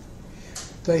voted,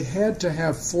 they had to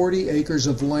have 40 acres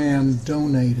of land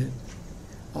donated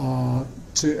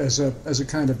as a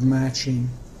kind of matching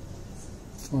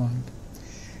fund.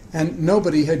 And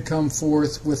nobody had come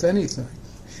forth with anything.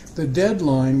 The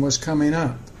deadline was coming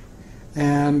up,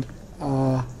 and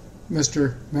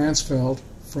Mr. Mansfeld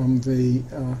from the,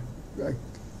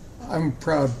 I'm a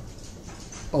proud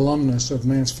alumnus of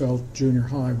Mansfeld Junior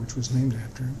High, which was named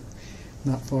after him,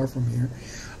 not far from here,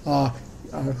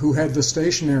 who had the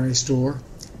stationery store,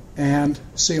 and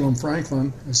Selim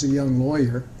Franklin, as a young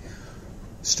lawyer,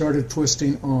 started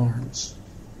twisting arms.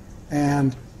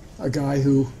 And a guy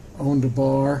who owned a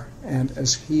bar, and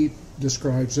as he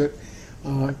describes it,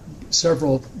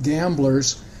 several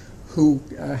gamblers who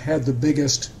had the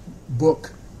biggest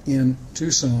book in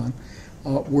Tucson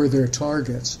were their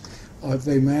targets.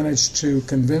 They managed to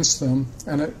convince them,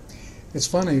 and it's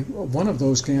funny, one of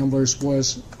those gamblers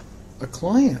was a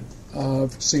client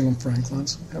of Selim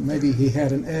Franklin's. Maybe he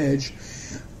had an edge,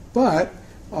 but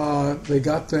they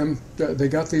got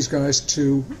these guys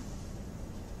to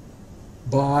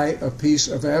buy a piece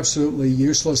of absolutely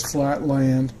useless flat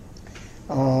land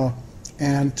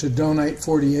and to donate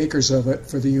 40 acres of it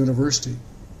for the university.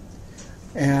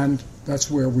 And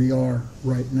that's where we are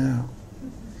right now.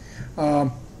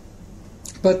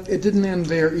 But it didn't end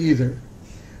there either.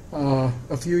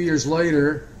 A few years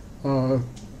later,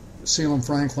 Selim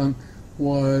Franklin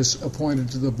was appointed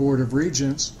to the Board of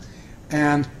Regents,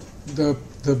 and the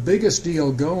biggest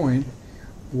deal going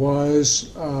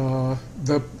was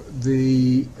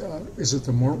is it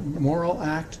the Morrill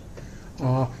Act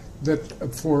that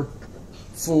for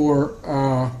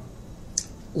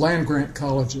land grant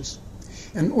colleges.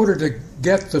 In order to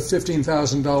get the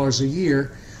 $15,000 a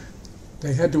year,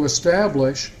 they had to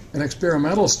establish an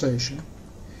experimental station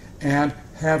and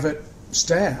have it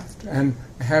staffed and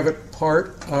have it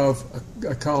part of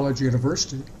a college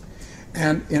university.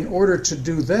 And in order to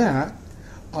do that,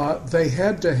 they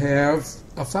had to have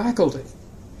a faculty.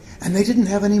 and they didn't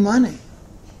have any money.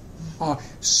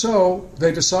 So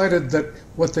they decided that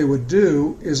what they would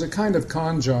do is a kind of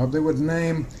con job. They would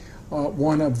name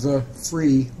one of the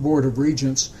free Board of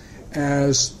Regents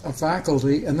as a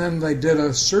faculty, and then they did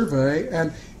a survey,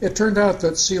 and it turned out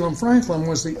that Selim Franklin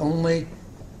was the only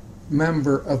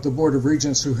member of the Board of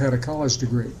Regents who had a college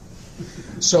degree.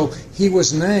 So he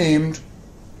was named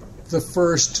the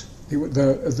first,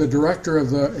 the director of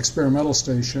the experimental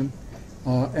station,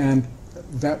 and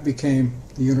that became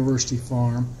the university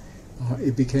farm.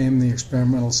 It became the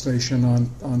experimental station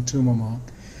on Tumultuous.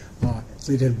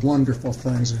 They did wonderful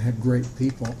things and had great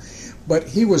people. But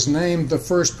he was named the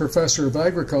first professor of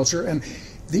agriculture, and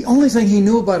the only thing he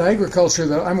knew about agriculture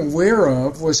that I'm aware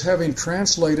of was having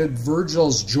translated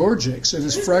Virgil's Georgics in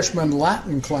his freshman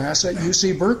Latin class at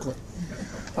UC Berkeley.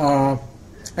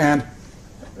 And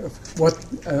what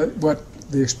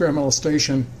the experimental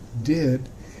station did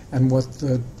and what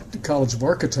the College of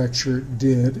Architecture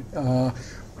did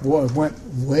went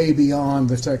way beyond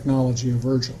the technology of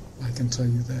Virgil, I can tell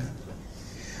you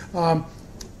that.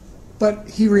 But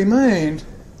he remained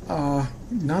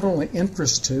not only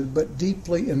interested, but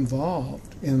deeply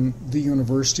involved in the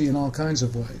university in all kinds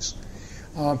of ways.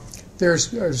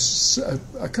 There's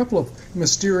a couple of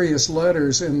mysterious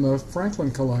letters in the Franklin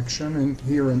collection and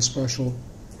here in special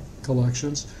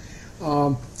collections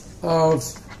of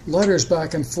letters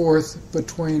back and forth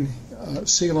between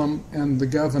Selim and the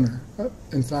governor,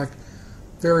 in fact,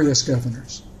 various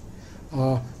governors.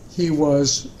 He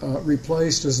was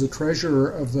replaced as the treasurer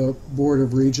of the Board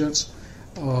of Regents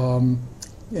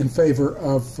in favor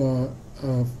of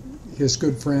his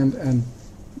good friend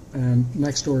and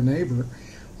next-door neighbor,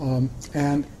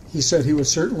 and he said he would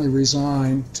certainly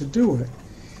resign to do it.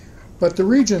 But the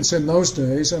regents in those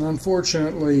days, and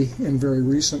unfortunately in very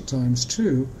recent times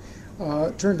too,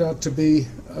 turned out to be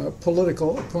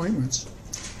political appointments.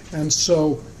 And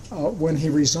so when he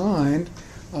resigned,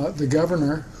 the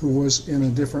governor, who was in a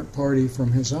different party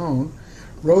from his own,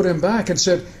 wrote him back and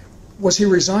said, was he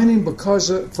resigning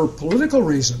because for political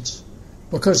reasons?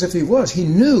 Because if he was, he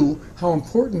knew how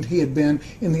important he had been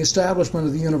in the establishment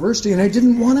of the university, and I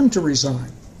didn't want him to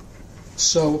resign.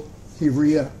 So he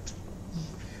re-upped.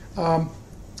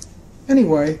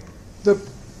 Anyway,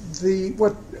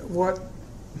 what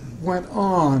went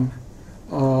on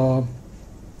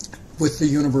with the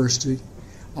university,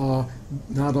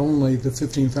 not only the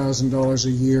 $15,000 a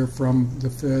year from the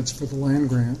feds for the land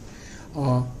grant,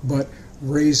 but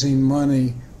raising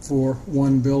money for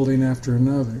one building after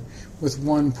another, with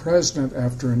one president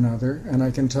after another, and I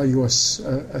can tell you a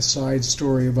side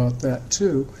story about that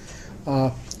too.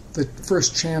 The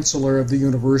first chancellor of the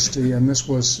university, and this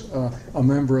was a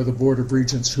member of the Board of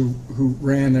Regents who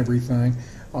ran everything,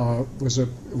 was a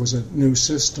new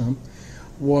system,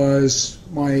 was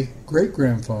my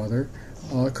great-grandfather,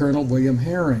 Colonel William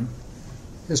Herring.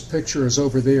 His picture is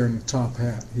over there in the top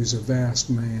hat. He's a vast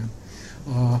man.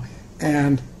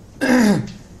 And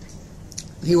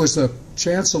he was the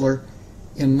chancellor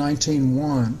in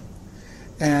 1901.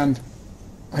 And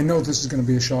I know this is going to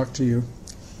be a shock to you,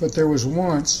 but there was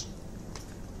once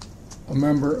a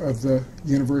member of the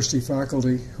university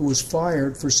faculty who was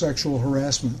fired for sexual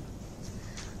harassment.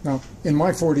 Now, in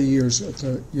my 40 years at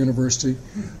the university,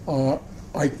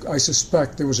 I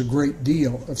suspect there was a great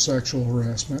deal of sexual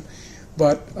harassment,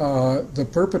 but the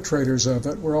perpetrators of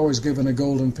it were always given a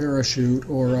golden parachute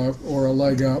or a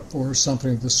leg up or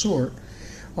something of the sort.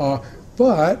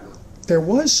 But there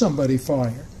was somebody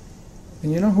fired.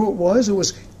 And you know who it was? It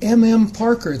was M.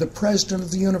 Parker, the president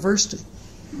of the university.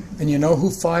 And you know who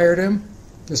fired him?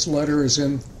 This letter is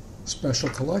in special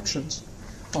collections.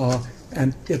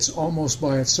 And it's almost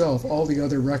by itself. All the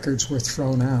other records were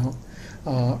thrown out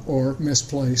or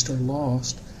misplaced or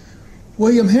lost.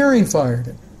 William Herring fired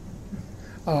him.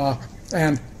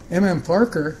 And M.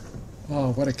 Parker,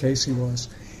 what a case he was.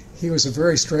 He was a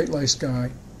very straight-laced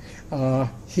guy.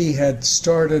 He had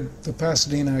started the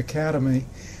Pasadena Academy,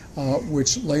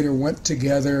 which later went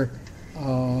together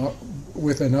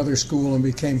with another school and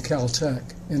became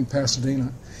Caltech in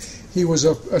Pasadena. He was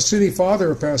a city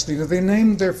father of Pasadena. They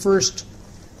named their first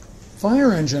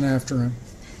fire engine after him.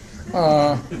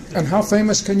 And how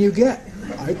famous can you get?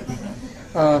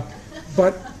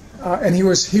 And he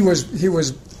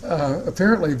was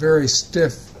apparently very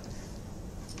stiff,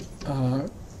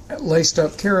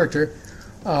 laced-up character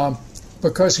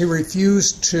because he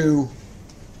refused to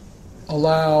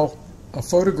allow a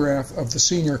photograph of the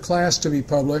senior class to be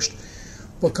published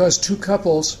because two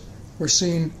couples were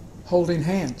seen holding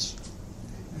hands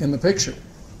in the picture.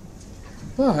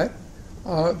 But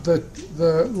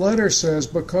the letter says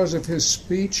because of his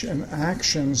speech and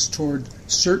actions toward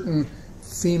certain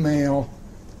female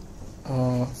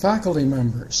faculty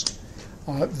members,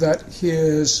 that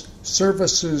his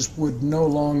services would no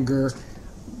longer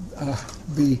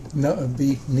be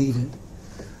needed.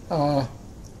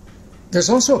 There's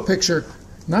also a picture,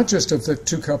 not just of the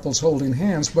two couples holding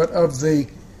hands, but of the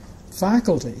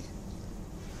faculty.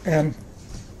 And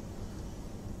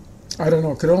I don't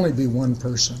know, it could only be one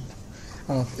person.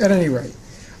 At any rate,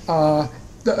 and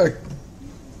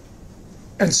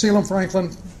Selim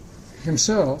Franklin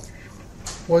himself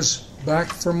was back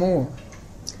for more.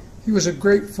 He was a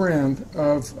great friend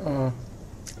of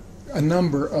a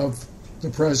number of the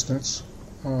presidents.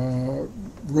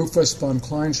 Rufus von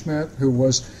Kleinschmidt, who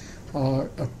was a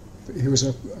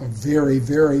very,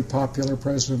 very popular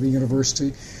president of the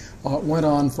university, went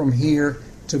on from here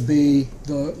to be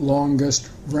the longest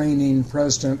reigning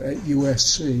president at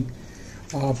USC.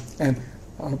 And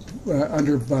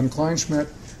under von Kleinschmidt,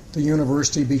 the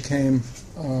university became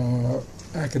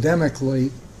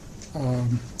academically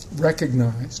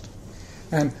recognized.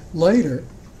 And later,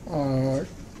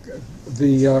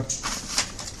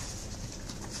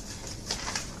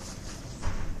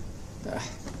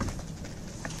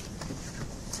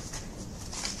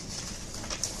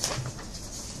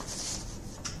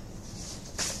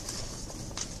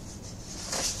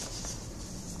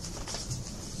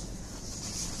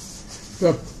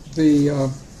 the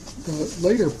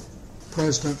later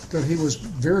president that he was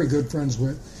very good friends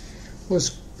with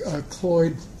was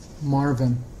Cloyd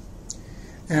Marvin,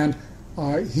 and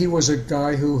he was a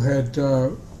guy who had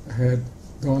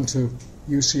gone to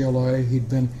UCLA. He'd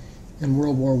been in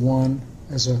World War I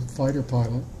as a fighter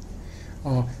pilot.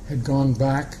 Had gone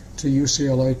back to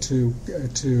UCLA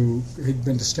he'd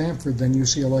been to Stanford, then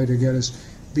UCLA to get his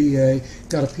BA,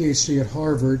 got a Ph.D. at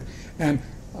Harvard, and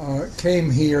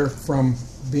came here from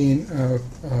being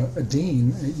a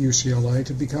dean at UCLA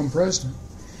to become president.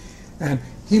 And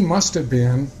he must have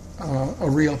been a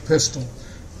real pistol.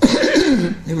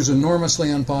 He was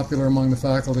enormously unpopular among the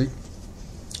faculty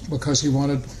because he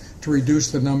wanted to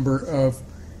reduce the number of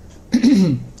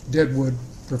deadwood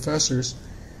professors,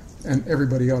 and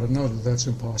everybody ought to know that that's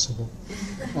impossible.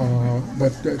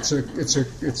 But it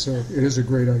is a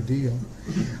great idea.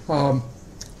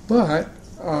 But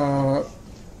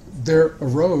there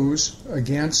arose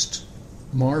against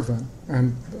Marvin,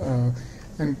 and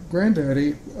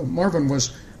Granddaddy Marvin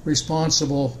was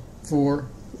responsible for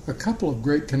a couple of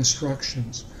great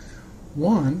constructions.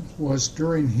 One was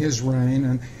during his reign,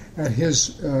 and at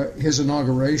his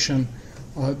inauguration,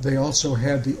 they also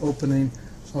had the opening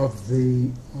of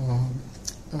the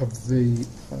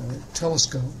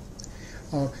telescope.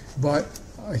 But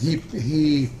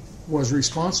he was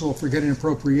responsible for getting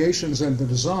appropriations and the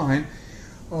design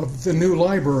of the new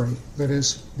library, that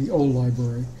is, the old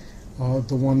library,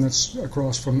 the one that's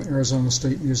across from the Arizona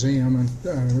State Museum, and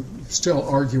still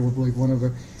arguably one of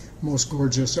the most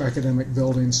gorgeous academic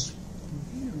buildings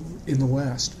in the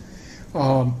West,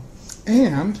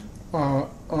 and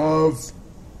of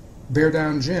Bear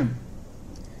Down Gym,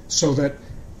 so that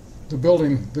the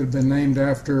building that had been named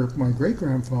after my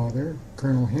great-grandfather,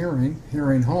 Colonel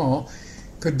Herring Hall,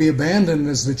 could be abandoned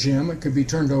as the gym. It could be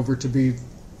turned over to be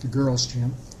the girls'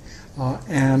 gym,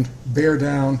 and Bear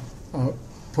Down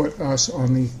put us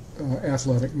on the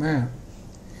athletic map.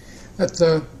 At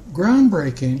the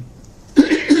groundbreaking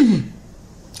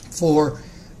for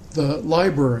the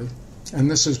library, and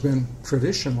this has been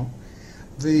traditional,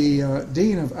 the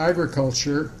Dean of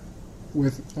Agriculture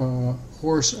with a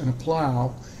horse and a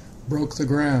plow broke the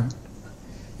ground.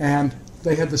 And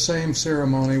they had the same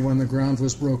ceremony when the ground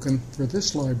was broken for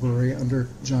this library under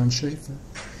John Schaefer.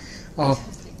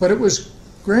 But it was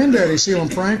Granddaddy Selim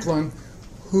Franklin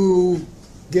who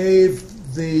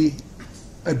gave the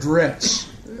address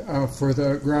for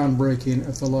the groundbreaking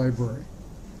at the library.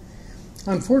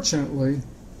 Unfortunately,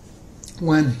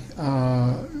 when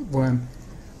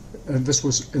this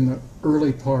was in the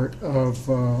early part of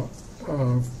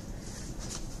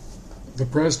the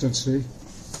presidency,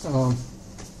 I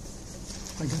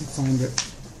gotta find it.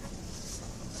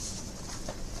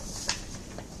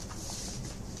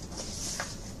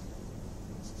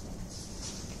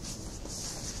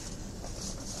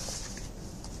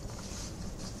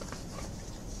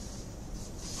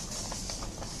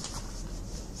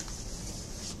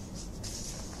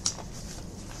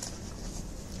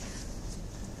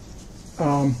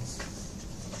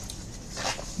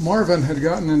 Marvin had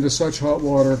gotten into such hot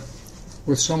water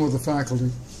with some of the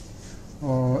faculty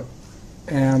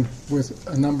and with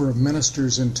a number of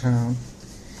ministers in town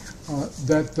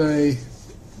that they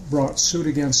brought suit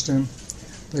against him.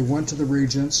 They went to the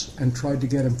regents and tried to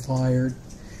get him fired.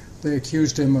 They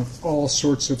accused him of all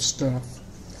sorts of stuff.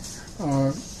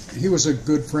 he was a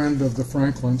good friend of the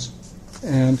Franklins,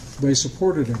 and they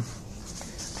supported him.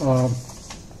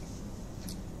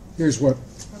 Here's what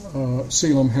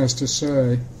Selim has to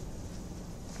say.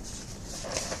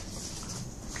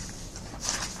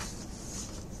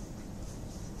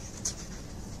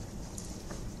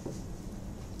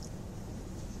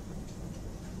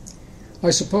 I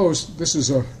suppose this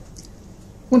is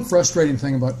one frustrating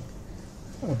thing about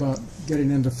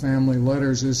getting into family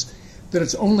letters is that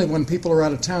it's only when people are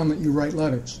out of town that you write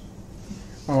letters.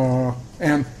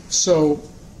 And so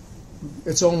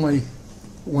it's only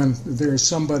when there's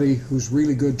somebody who's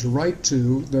really good to write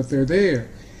to that they're there.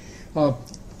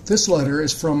 This letter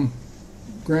is from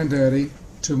Granddaddy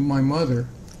to my mother,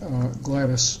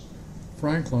 Gladys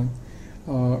Franklin,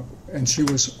 and she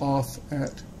was off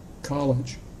at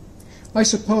college. I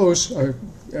suppose,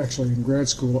 actually in grad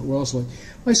school at Wellesley,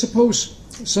 I suppose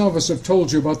some of us have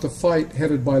told you about the fight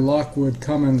headed by Lockwood,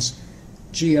 Cummins,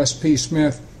 G.S.P.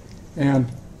 Smith, and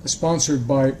sponsored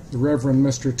by the Reverend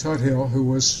Mr. Tuthill, who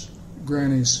was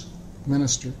Granny's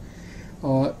minister,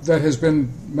 that has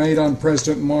been made on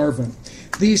President Marvin.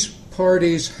 These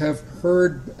parties have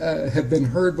been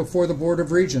heard before the Board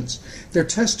of Regents. Their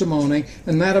testimony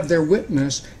and that of their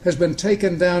witness has been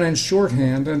taken down in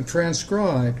shorthand and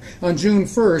transcribed. On June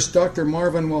 1st, Dr.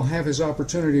 Marvin will have his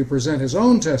opportunity to present his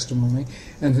own testimony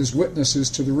and his witnesses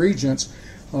to the Regents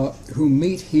who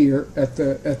meet here at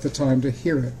the time to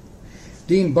hear it.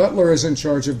 Dean Butler is in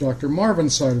charge of Dr.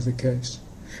 Marvin's side of the case.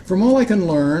 From all I can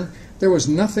learn, there was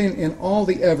nothing in all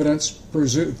the evidence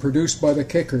produced by the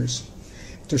Kickers.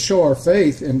 To show our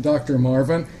faith in Dr.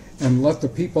 Marvin and let the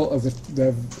people of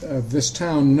this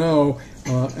town know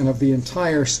and of the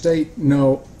entire state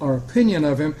know our opinion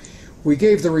of him, we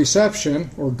gave the reception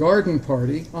or garden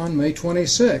party on May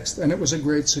 26th, and it was a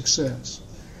great success.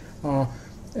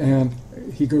 And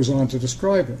he goes on to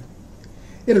describe it.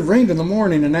 It had rained in the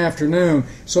morning and afternoon,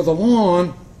 so the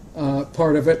lawn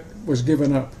part of it was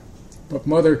given up. But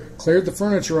Mother cleared the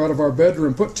furniture out of our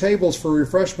bedroom, put tables for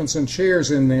refreshments and chairs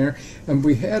in there, and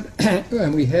we had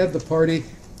the party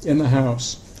in the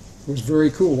house. It was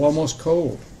very cool, almost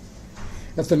cold.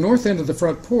 At the north end of the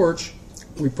front porch,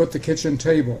 we put the kitchen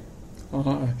table.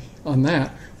 On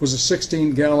that was a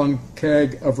 16-gallon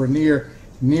keg of Rainier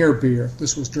near beer.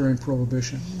 This was during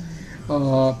Prohibition.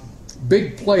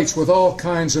 Big plates with all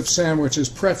kinds of sandwiches,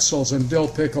 pretzels, and dill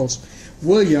pickles.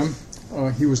 William,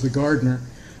 he was the gardener,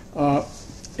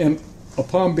 in a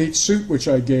Palm Beach suit which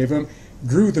I gave him,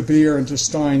 drew the beer into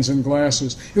steins and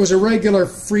glasses. It was a regular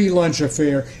free lunch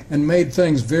affair and made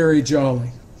things very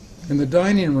jolly. In the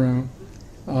dining room,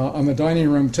 on the dining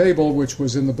room table, which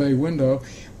was in the bay window,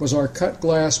 was our cut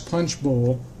glass punch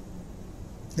bowl.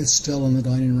 It's still in the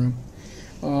dining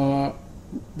room,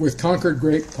 with Concord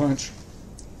grape punch.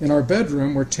 In our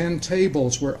bedroom were 10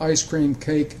 tables where ice cream,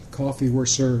 cake, and coffee were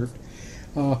served.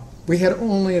 We had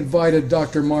only invited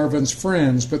Dr. Marvin's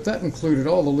friends, but that included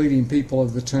all the leading people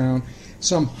of the town.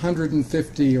 Some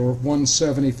 150 or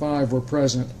 175 were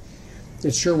present.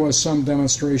 It sure was some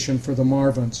demonstration for the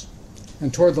Marvins.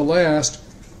 And toward the last,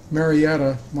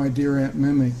 Marietta, my dear Aunt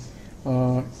Mimi,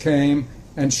 came,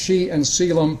 and she and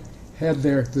Selim had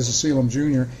this is Selim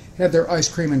Jr., had their ice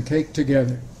cream and cake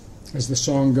together. As the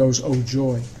song goes, oh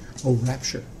joy, oh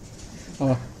rapture.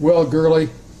 Well, girlie,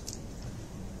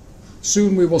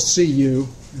 soon we will see you,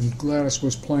 and Gladys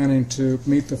was planning to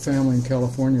meet the family in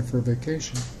California for a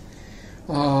vacation.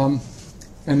 And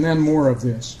then more of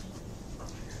this.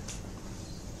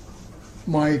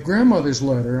 My grandmother's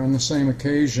letter on the same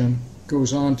occasion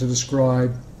goes on to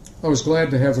describe, I was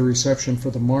glad to have the reception for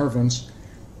the Marvins.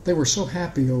 They were so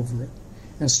happy over it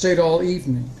and stayed all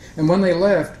evening. And when they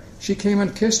left, she came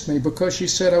and kissed me because she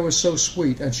said I was so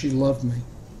sweet and she loved me.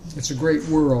 It's a great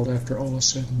world after all is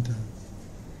said and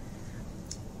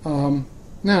done.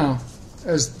 Now,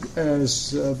 as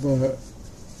the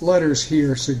letters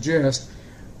here suggest,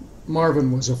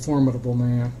 Marvin was a formidable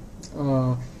man.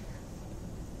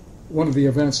 One of the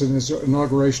events in his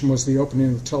inauguration was the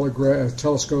opening of the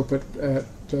telescope at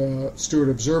Stewart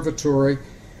Observatory,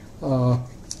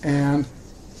 and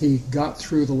he got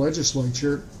through the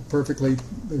legislature perfectly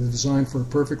designed for a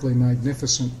perfectly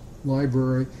magnificent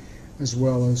library, as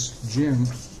well as gym.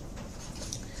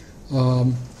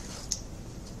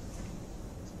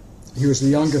 He was the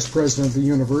youngest president of the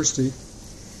university,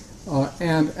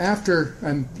 and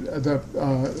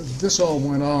this all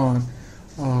went on,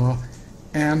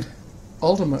 and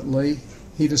ultimately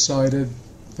he decided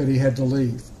that he had to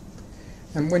leave.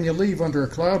 And when you leave under a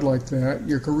cloud like that,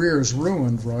 your career is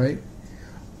ruined, right?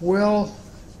 Well,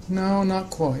 no, not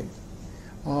quite.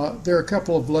 There are a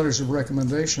couple of letters of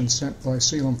recommendation sent by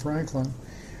Selim Franklin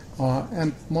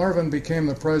And Marvin became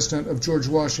the president of George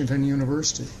Washington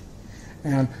University.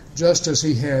 And just as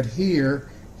he had here,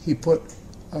 he put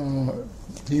the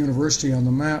university on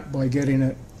the map by getting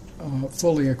it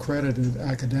fully accredited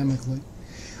academically.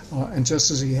 And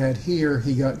just as he had here,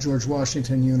 he got George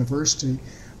Washington University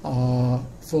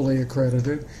fully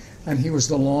accredited, and he was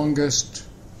the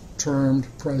longest-termed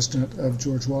president of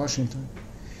George Washington.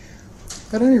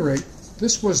 At any rate,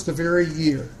 this was the very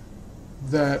year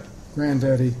that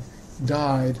Granddaddy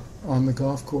died on the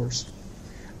golf course.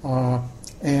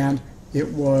 And it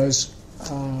was,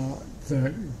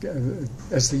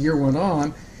 as the year went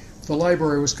on, the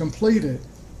library was completed.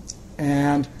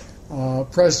 And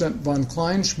President von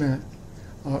Kleinschmidt,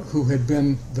 who had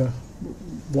been the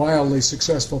wildly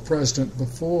successful president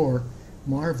before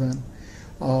Marvin,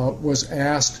 was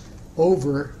asked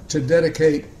over to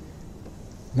dedicate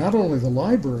not only the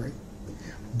library,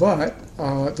 but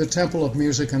the Temple of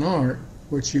Music and Art,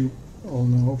 which you all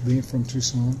know, being from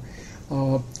Tucson,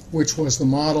 which was the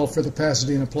model for the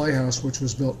Pasadena Playhouse, which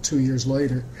was built 2 years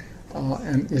later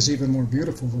and is even more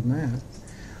beautiful than that.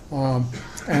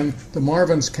 And the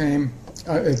Marvins came,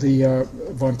 the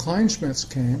von Kleinschmidts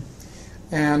came,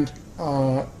 and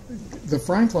the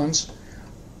Franklins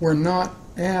were not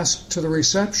asked to the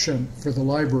reception for the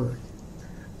library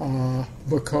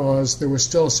because there was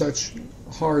still such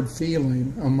hard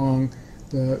feeling among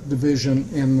the division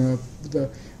in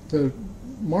the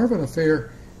Marvin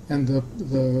affair, and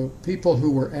the people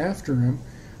who were after him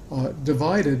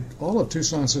divided all of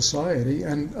Tucson society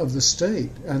and of the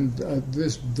state, and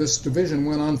this division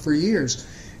went on for years.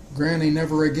 Granny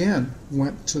never again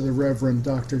went to the Reverend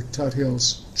Dr.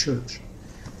 Tuthill's church.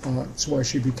 That's why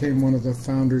she became one of the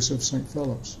founders of St.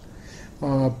 Philip's.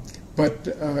 But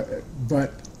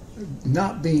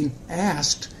not being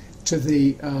asked to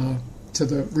the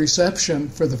reception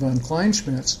for the von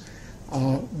Kleinschmidts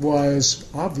was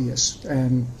obvious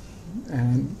and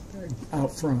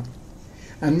out front.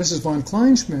 And Mrs. von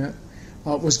Kleinschmidt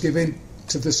was giving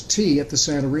to this tea at the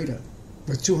Santa Rita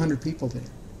with 200 people there.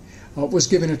 Was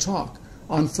giving a talk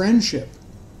on friendship.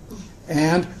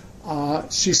 And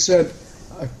she said,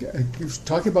 he was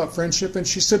talking about friendship, and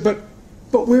she said,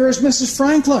 but where is Mrs.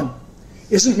 Franklin?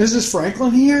 Isn't Mrs.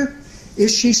 Franklin here?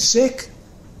 Is she sick?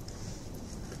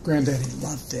 Granddaddy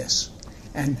loved this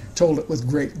and told it with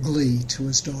great glee to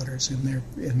his daughters in their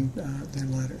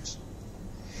letters.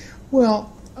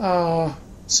 Well,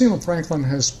 Selim Franklin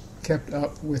has kept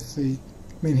up with he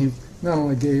not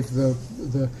only gave the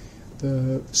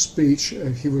speech,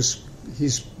 he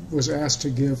was asked to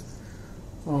give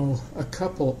a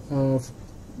couple of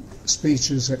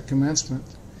speeches at commencement.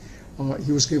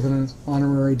 He was given an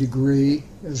honorary degree,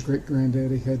 as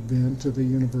great-granddaddy had been, to the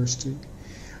university.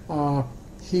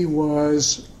 He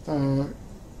was an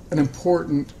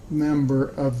important member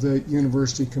of the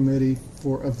university committee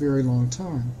for a very long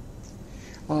time.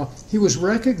 He was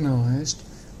recognized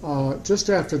just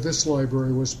after this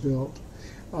library was built.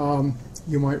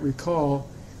 You might recall,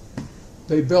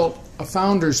 they built a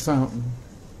founder's fountain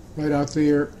right out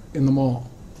there in the mall.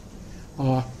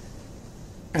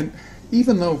 And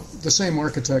even though the same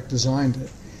architect designed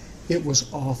it, it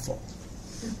was awful.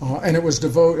 And it was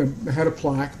devoted, had a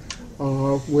plaque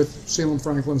with Selim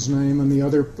Franklin's name and the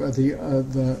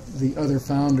other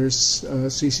founders,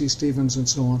 C.C. Stevens and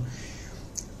so on.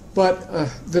 But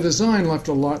the design left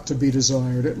a lot to be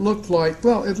desired. It looked like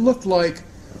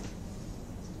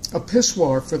a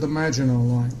pissoir for the Maginot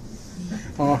Line.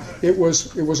 It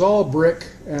was all brick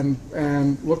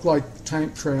and looked like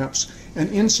tank traps, and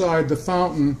inside the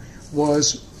fountain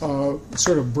was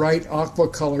sort of bright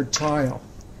aqua-colored tile.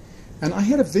 And I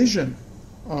had a vision.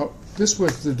 This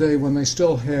was the day when they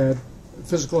still had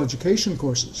physical education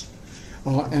courses,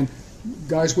 and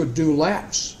guys would do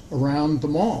laps around the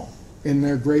mall in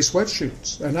their gray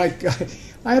sweatshirts. And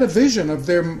I had a vision of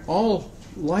them all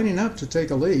lining up to take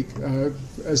a leak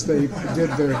as they did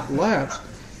their laps.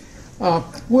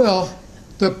 Well,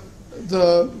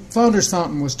 the Founders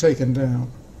Fountain was taken down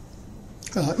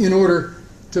in order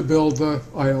to build the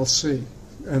ILC.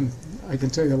 And I can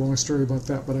tell you a long story about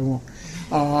that, but I won't.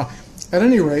 At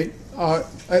any rate,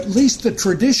 at least the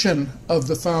tradition of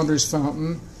the Founders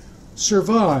Fountain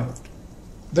survived.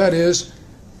 That is,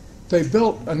 they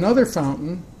built another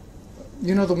fountain,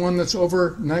 you know, the one that's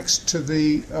over next to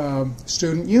the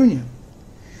Student Union.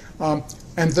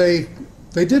 And they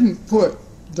didn't put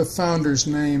the founders'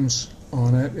 names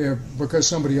on it because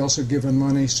somebody else had given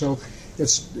money, so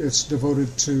it's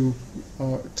devoted to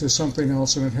something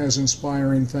else, and it has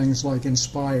inspiring things like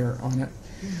Inspire on it,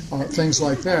 things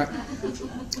like that.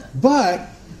 But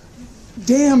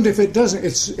damned if it doesn't.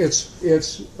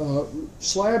 It's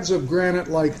slabs of granite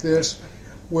like this,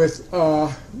 with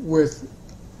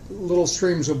little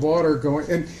streams of water going,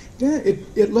 and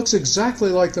it looks exactly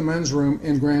like the men's room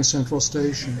in Grand Central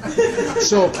Station.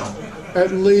 So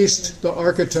at least the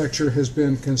architecture has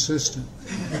been consistent.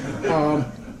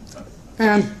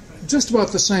 And just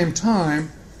about the same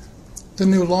time, the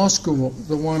new law school,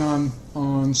 the one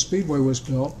on Speedway, was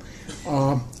built,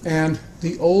 and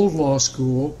the old law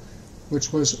school,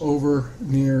 which was over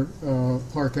near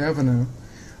Park Avenue,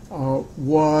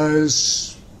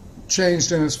 was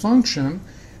changed in its function.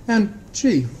 And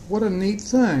gee, what a neat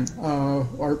thing.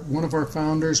 One of our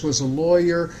founders was a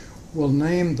lawyer. We'll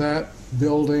name that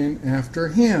building after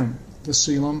him, the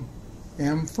Selim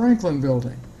M. Franklin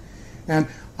building. And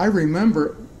I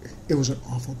remember it was an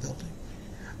awful building.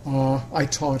 I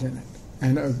taught in it,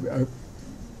 and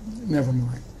never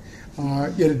mind.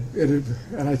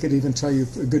 And I could even tell you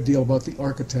a good deal about the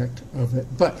architect of it.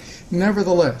 But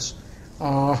nevertheless,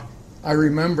 I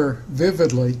remember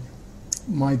vividly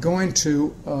my going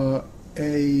to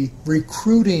a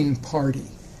recruiting party.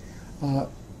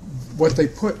 What they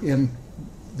put in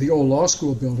the old law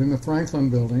school building, the Franklin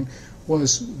building,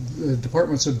 was the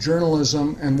departments of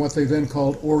journalism and what they then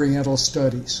called Oriental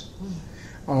Studies.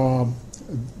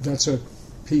 That's a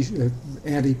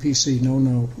anti-PC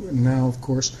no-no now, of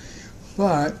course.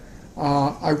 But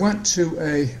I went to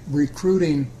a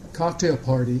recruiting cocktail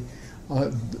party.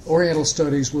 Oriental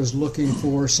Studies was looking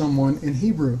for someone in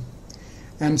Hebrew.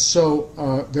 And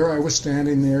so there I was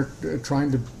standing there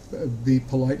trying to be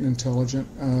polite and intelligent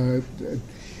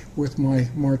with my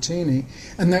martini.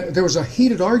 And there was a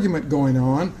heated argument going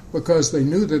on because they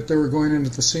knew that they were going into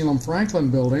the Selim Franklin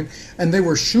building, and they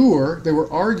were sure, they were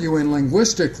arguing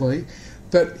linguistically,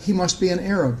 that he must be an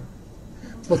Arab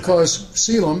because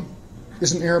Selim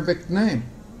is an Arabic name,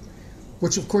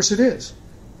 which of course it is.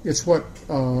 It's what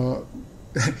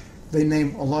they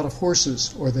name a lot of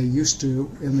horses, or they used to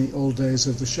in the old days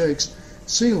of the sheikhs,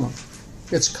 Selim.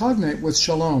 It's cognate with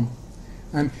shalom,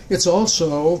 and it's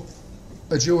also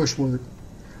a Jewish word.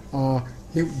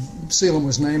 Selim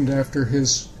was named after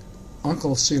his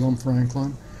uncle Selim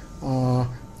Franklin,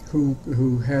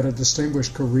 who had a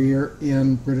distinguished career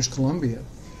in British Columbia.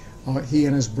 He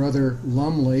and his brother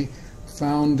Lumley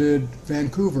founded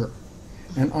Vancouver,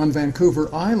 and on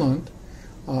Vancouver Island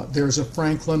there's a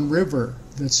Franklin River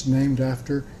that's named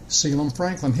after Selim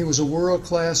Franklin. He was a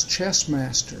world-class chess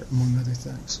master, among other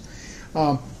things.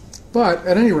 But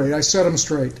at any rate, I set him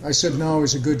straight. I said, no,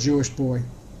 he's a good Jewish boy.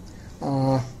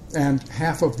 And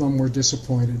half of them were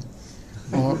disappointed.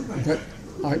 But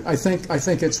I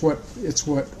think it's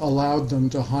what allowed them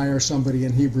to hire somebody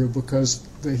in Hebrew, because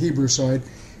the Hebrew side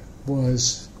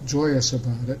was joyous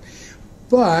about it.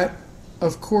 But,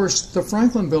 of course, the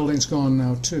Franklin building's gone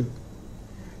now, too.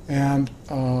 And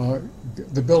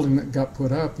the building that got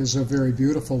put up is a very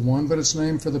beautiful one, but it's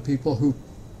named for the people who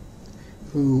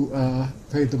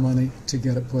paid the money to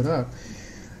get it put up.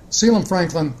 Selim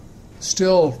Franklin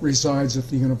still resides at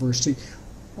the university.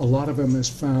 A lot of him is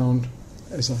found,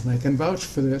 as I can vouch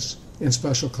for this, in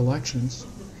special collections.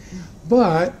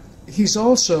 But he's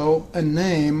also a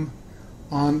name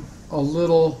on a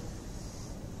little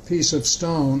piece of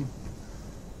stone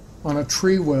on a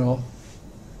tree well,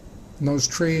 and those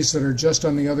trees that are just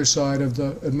on the other side of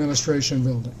the administration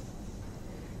building.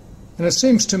 And it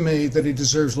seems to me that he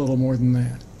deserves a little more than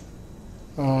that.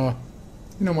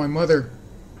 My mother,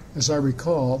 as I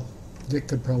recall, Dick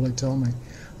could probably tell me,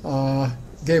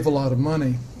 gave a lot of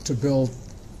money to build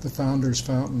the Founders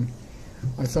Fountain.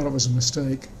 I thought it was a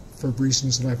mistake for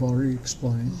reasons that I've already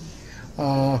explained.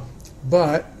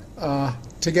 But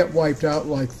to get wiped out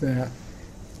like that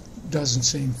doesn't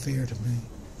seem fair to me.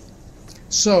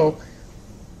 So,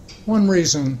 one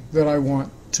reason that I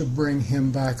want to bring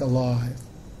him back alive,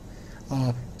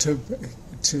 to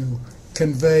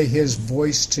convey his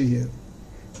voice to you,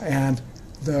 and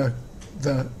the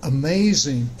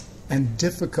amazing and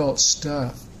difficult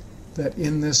stuff that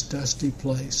in this dusty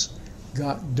place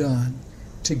got done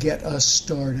to get us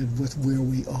started with where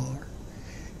we are,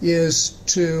 is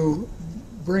to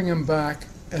bring him back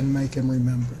and make him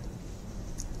remember.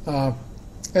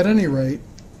 At any rate,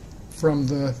 from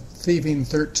the Thieving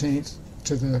 13th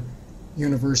to the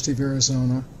University of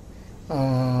Arizona,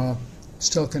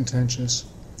 still contentious,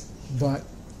 but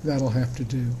that'll have to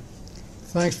do.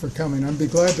 Thanks for coming. I'd be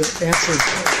glad to answer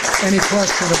any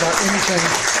question about anything,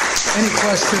 any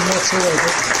question whatsoever.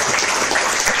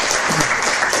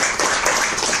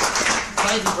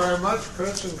 Thank thank you very much,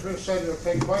 Chris. And Chris said he'll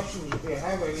take questions if you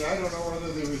have any. I don't know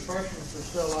whether the refreshments are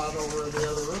still out over in the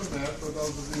other room there. For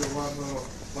those of you who want a little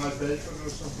libation or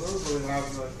some food, we have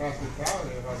the Catholic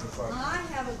County and other questions. I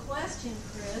have a question,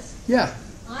 Chris. Yeah.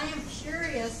 I am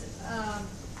curious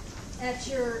at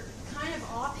your kind of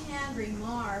offhand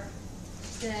remark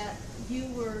that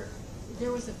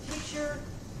there was a picture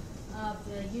of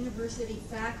the university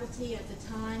faculty at the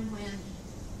time when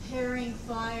Herring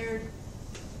fired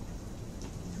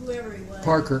whoever he was.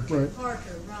 Parker, right.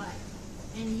 Parker, right.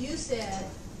 And you said,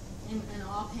 in an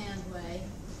offhand way,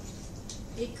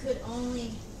 it could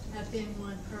only have been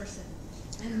one person.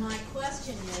 And my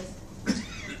question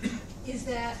is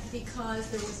that because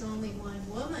there was only one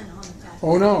woman on the faculty?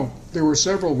 Oh, no. There were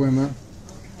several women.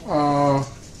 Okay.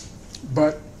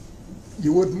 But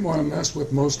you wouldn't want to mess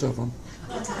with most of them.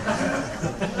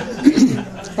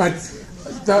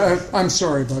 I'm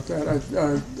sorry about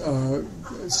that.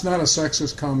 It's not a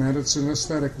sexist comment. It's an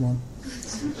aesthetic one.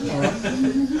 Yeah,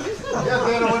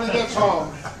 Dana, when he gets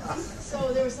home.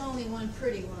 So there was only one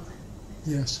pretty woman.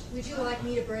 Yes. Would you like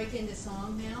me to break into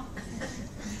song now?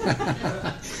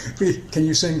 Can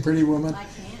you sing Pretty Woman? I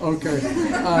can. Okay.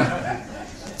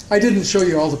 I didn't show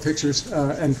you all the pictures,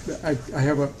 and I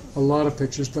have a lot of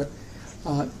pictures, but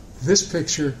this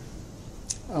picture,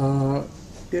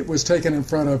 it was taken in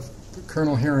front of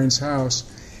Colonel Herring's house,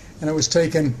 and it was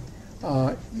taken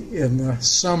in the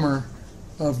summer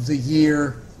of the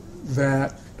year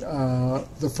that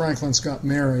the Franklins got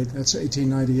married. That's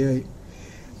 1898.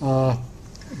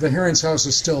 The Herring's house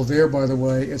is still there, by the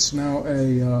way. It's now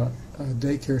a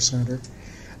daycare center.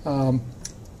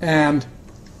 And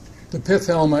the pith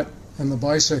helmet and the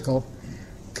bicycle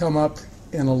come up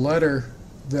in a letter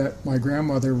that my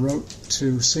grandmother wrote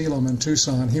to Selim in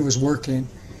Tucson. He was working,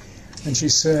 and she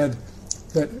said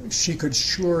that she could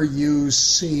sure use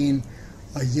seeing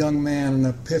a young man in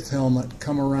a pith helmet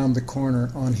come around the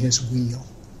corner on his wheel.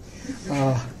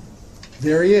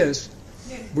 There he is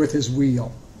with his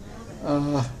wheel.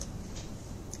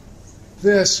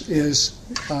 This is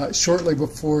shortly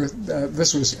before,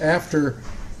 this was after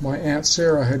my Aunt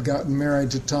Sarah had gotten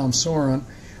married to Tom Soren,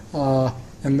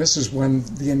 and this is when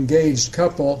the engaged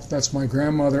couple, that's my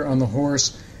grandmother on the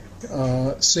horse,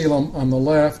 Selim on the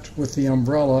left with the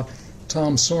umbrella,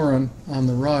 Tom Soren on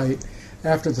the right,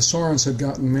 after the Sorens had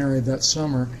gotten married that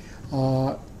summer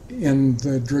in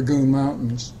the Dragoon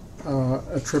Mountains,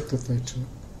 a trip that they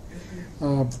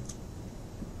took.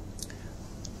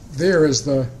 There is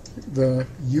the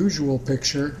usual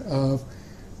picture of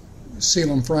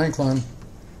Selim Franklin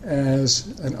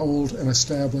as an old and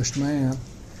established man,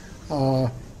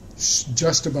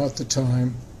 just about the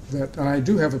time that, and I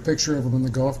do have a picture of him on the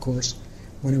golf course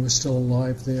when he was still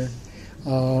alive there.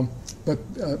 But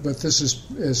this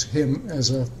is him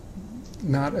as a,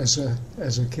 not as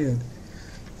a kid.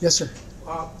 Yes, sir.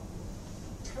 Tell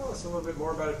us a little bit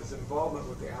more about his involvement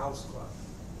with the Owls Club.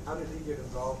 How did he get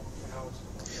involved with the Owls Club?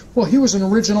 Well, he was an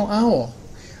original owl.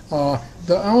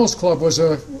 The Owls Club was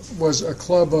a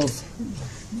club of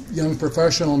young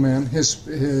professional men.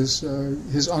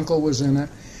 His uncle was in it.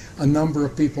 A number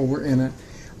of people were in it.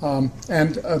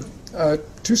 And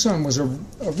Tucson was a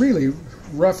really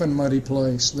rough and muddy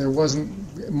place. There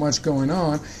wasn't much going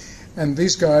on. And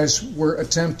these guys were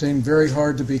attempting very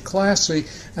hard to be classy.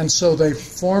 And so they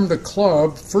formed a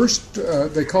club. First,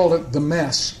 they called it the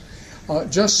Mess,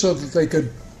 just so that they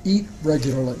could eat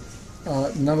regularly.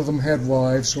 None of them had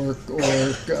wives or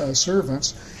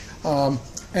servants.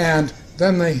 And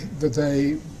then they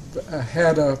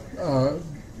had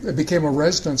it became a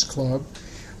residence club.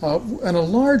 And a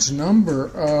large number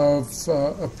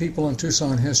of people in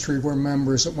Tucson history were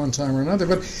members at one time or another.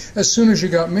 But as soon as you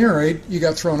got married, you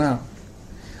got thrown out.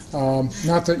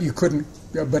 Not that you couldn't,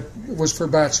 but it was for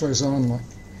bachelors only.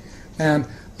 And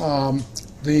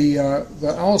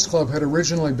the Owls Club had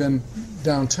originally been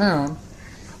downtown.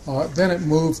 Then it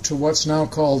moved to what's now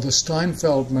called the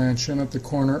Steinfeld Mansion at the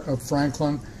corner of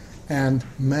Franklin and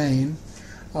Main.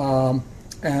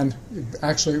 And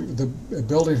actually, the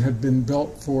building had been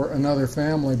built for another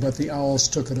family, but the Owls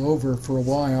took it over for a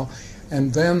while.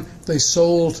 And then they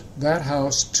sold that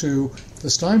house to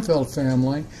the Steinfeld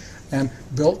family and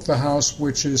built the house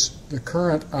which is the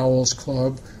current Owls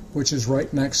Club, which is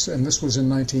right next, and this was in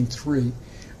 1903,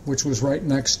 which was right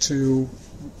next to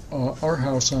our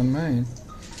house on Main.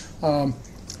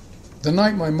 The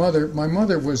night my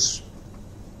mother was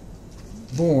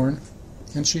born,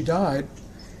 and she died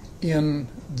in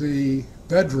the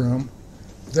bedroom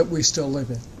that we still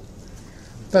live in.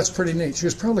 That's pretty neat. She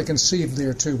was probably conceived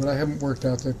there too, but I haven't worked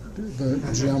out the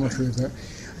geometry of that.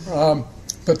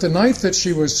 But the night that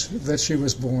she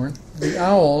was born, the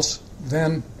owls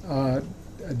then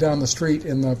down the street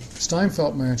in the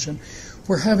Steinfeld mansion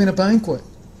were having a banquet,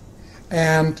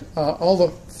 and all the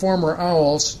former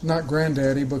owls, not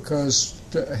Granddaddy because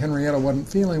Henrietta wasn't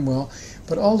feeling well,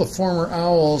 but all the former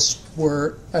owls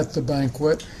were at the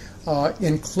banquet,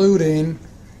 including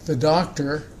the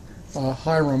doctor,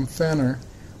 Hiram Fenner,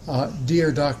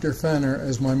 dear Dr. Fenner,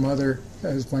 as my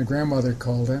grandmother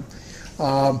called him.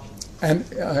 And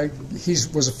he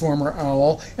was a former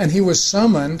owl, and he was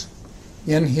summoned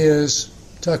in his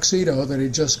tuxedo that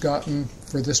he'd just gotten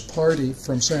for this party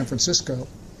from San Francisco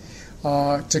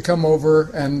to come over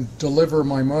and deliver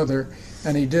my mother,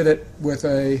 and he did it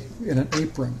in an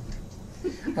apron.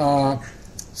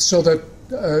 So that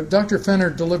Dr. Fenner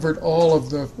delivered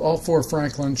all 4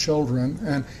 Franklin children,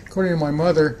 and according to my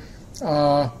mother,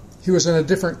 he was in a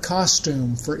different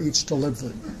costume for each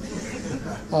delivery.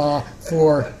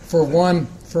 For one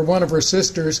of her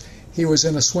sisters, he was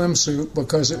in a swimsuit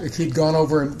because he'd gone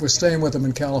over and was staying with them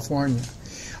in California.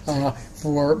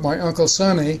 For my Uncle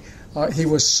Sonny, he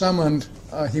was summoned.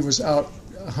 He was out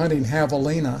hunting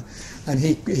javelina, and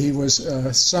he was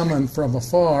summoned from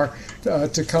afar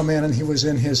to come in, and he was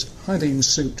in his hunting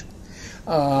suit.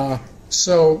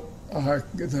 So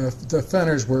the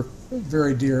Fenners were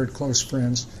very dear, close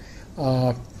friends,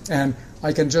 and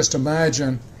I can just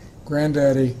imagine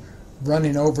Granddaddy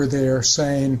running over there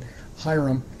saying,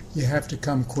 "Hiram, you have to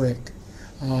come quick,"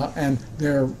 and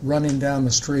they're running down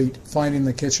the street, finding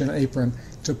the kitchen apron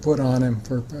to put on him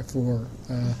for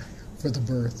the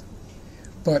birth.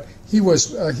 But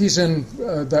he's in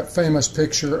that famous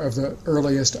picture of the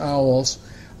earliest owls,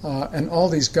 and all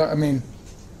these guys. I mean,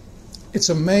 it's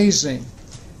amazing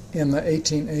in the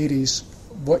 1880s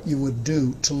what you would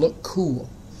do to look cool,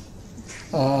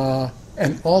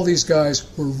 and all these guys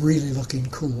were really looking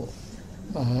cool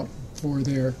for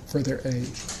their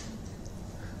age.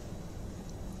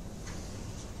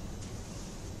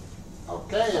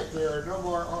 Okay, if there are no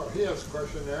more, he has a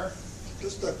question there.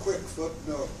 Just a quick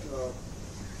footnote.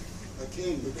 I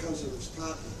came because of this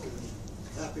topic, and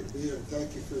I'm happy to be here, and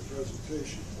thank you for your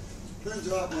presentation.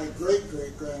 Turns out my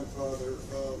great-great-grandfather,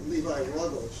 Levi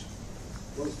Ruggles,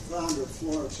 was the founder of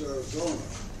Florence, Arizona,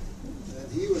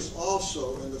 and he was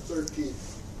also in the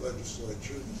 13th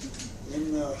Legislature,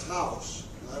 in the House,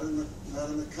 not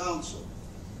in the Council.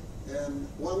 And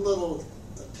one little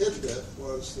tidbit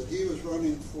was that he was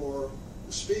running for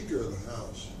the Speaker of the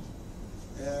House,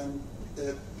 and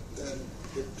it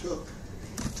took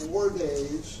 4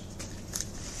 days,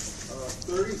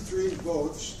 33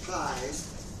 votes tied,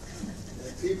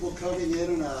 and people coming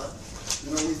in and out.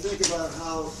 You know, we think about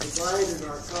how divided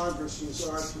our Congresses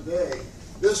are today.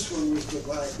 This one was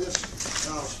divided, this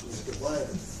House was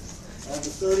divided. And the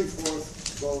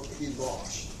 34th vote he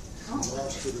lost. He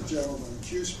lost to the gentleman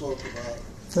that you spoke about.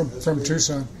 From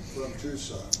Tucson. From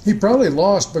Tucson. He probably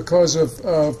lost because of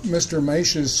Mr.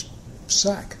 Maish's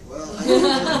sack. Well, if you know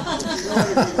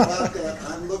anything about that,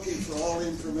 I'm looking for all the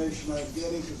information I'm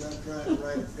getting because I'm trying to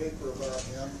write a paper about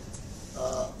him.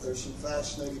 There's some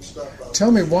fascinating stuff about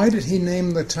Tell me, why did he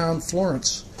name the town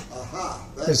Florence?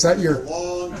 Is that your... a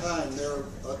long time. There are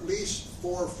at least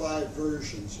 4 or 5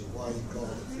 versions of why he called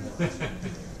it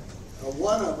Florence.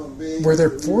 One of them being... Were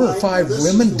there 4 or 5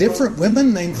 women, different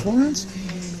women named Florence?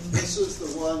 This is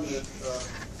the one that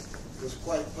was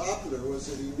quite popular, was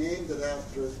that he named it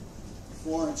after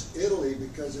Florence, Italy,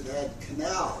 because it had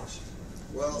canals.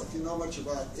 Well, if you know much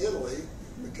about Italy,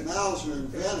 the canals are in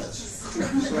Venice. So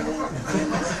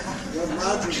when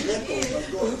Roger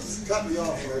Nichols, cut me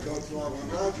off where I go too long, when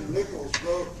Roger Nichols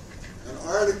wrote an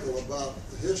article about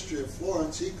the history of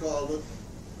Florence, he called it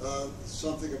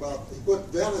something about, he put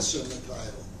Venice in the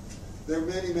title. There are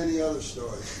many, many other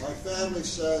stories. My family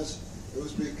says it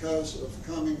was because of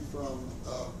coming from,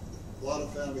 a lot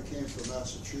of family came from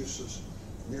Massachusetts,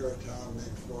 near a town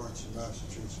named Florence in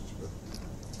Massachusetts, but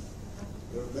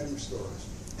there are many stories.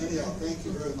 Anyhow, thank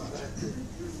you very much.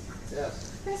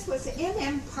 Yes. Chris, was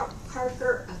M.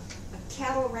 Parker a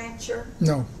cattle rancher?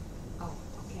 No. Oh,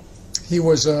 okay. He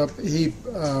was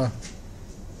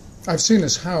I've seen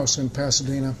his house in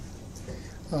Pasadena,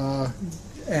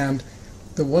 and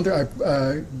the wonder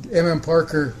M.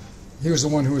 Parker, he was the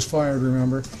one who was fired.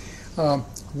 Remember,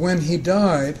 when he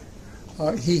died,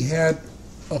 he had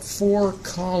a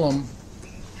 4-column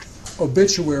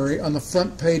obituary on the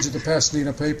front page of the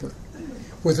Pasadena paper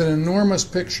with an enormous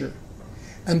picture,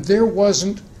 and there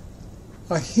wasn't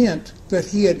a hint that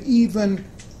he had even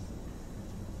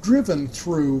driven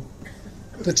through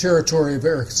the territory of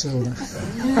Arizona.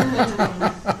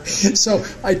 So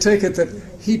I take it that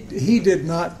he did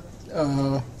not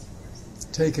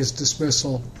take his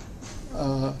dismissal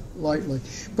lightly.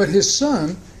 But his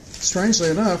son, strangely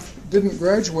enough, didn't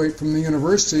graduate from the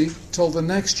university till the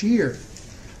next year.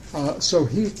 So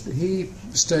he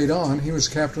stayed on. He was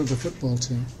captain of the football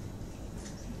team.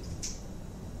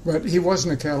 But he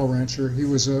wasn't a cattle rancher. He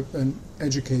was an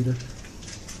educator.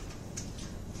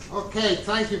 Okay,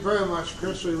 thank you very much,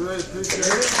 Chris. We really appreciate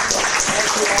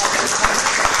it.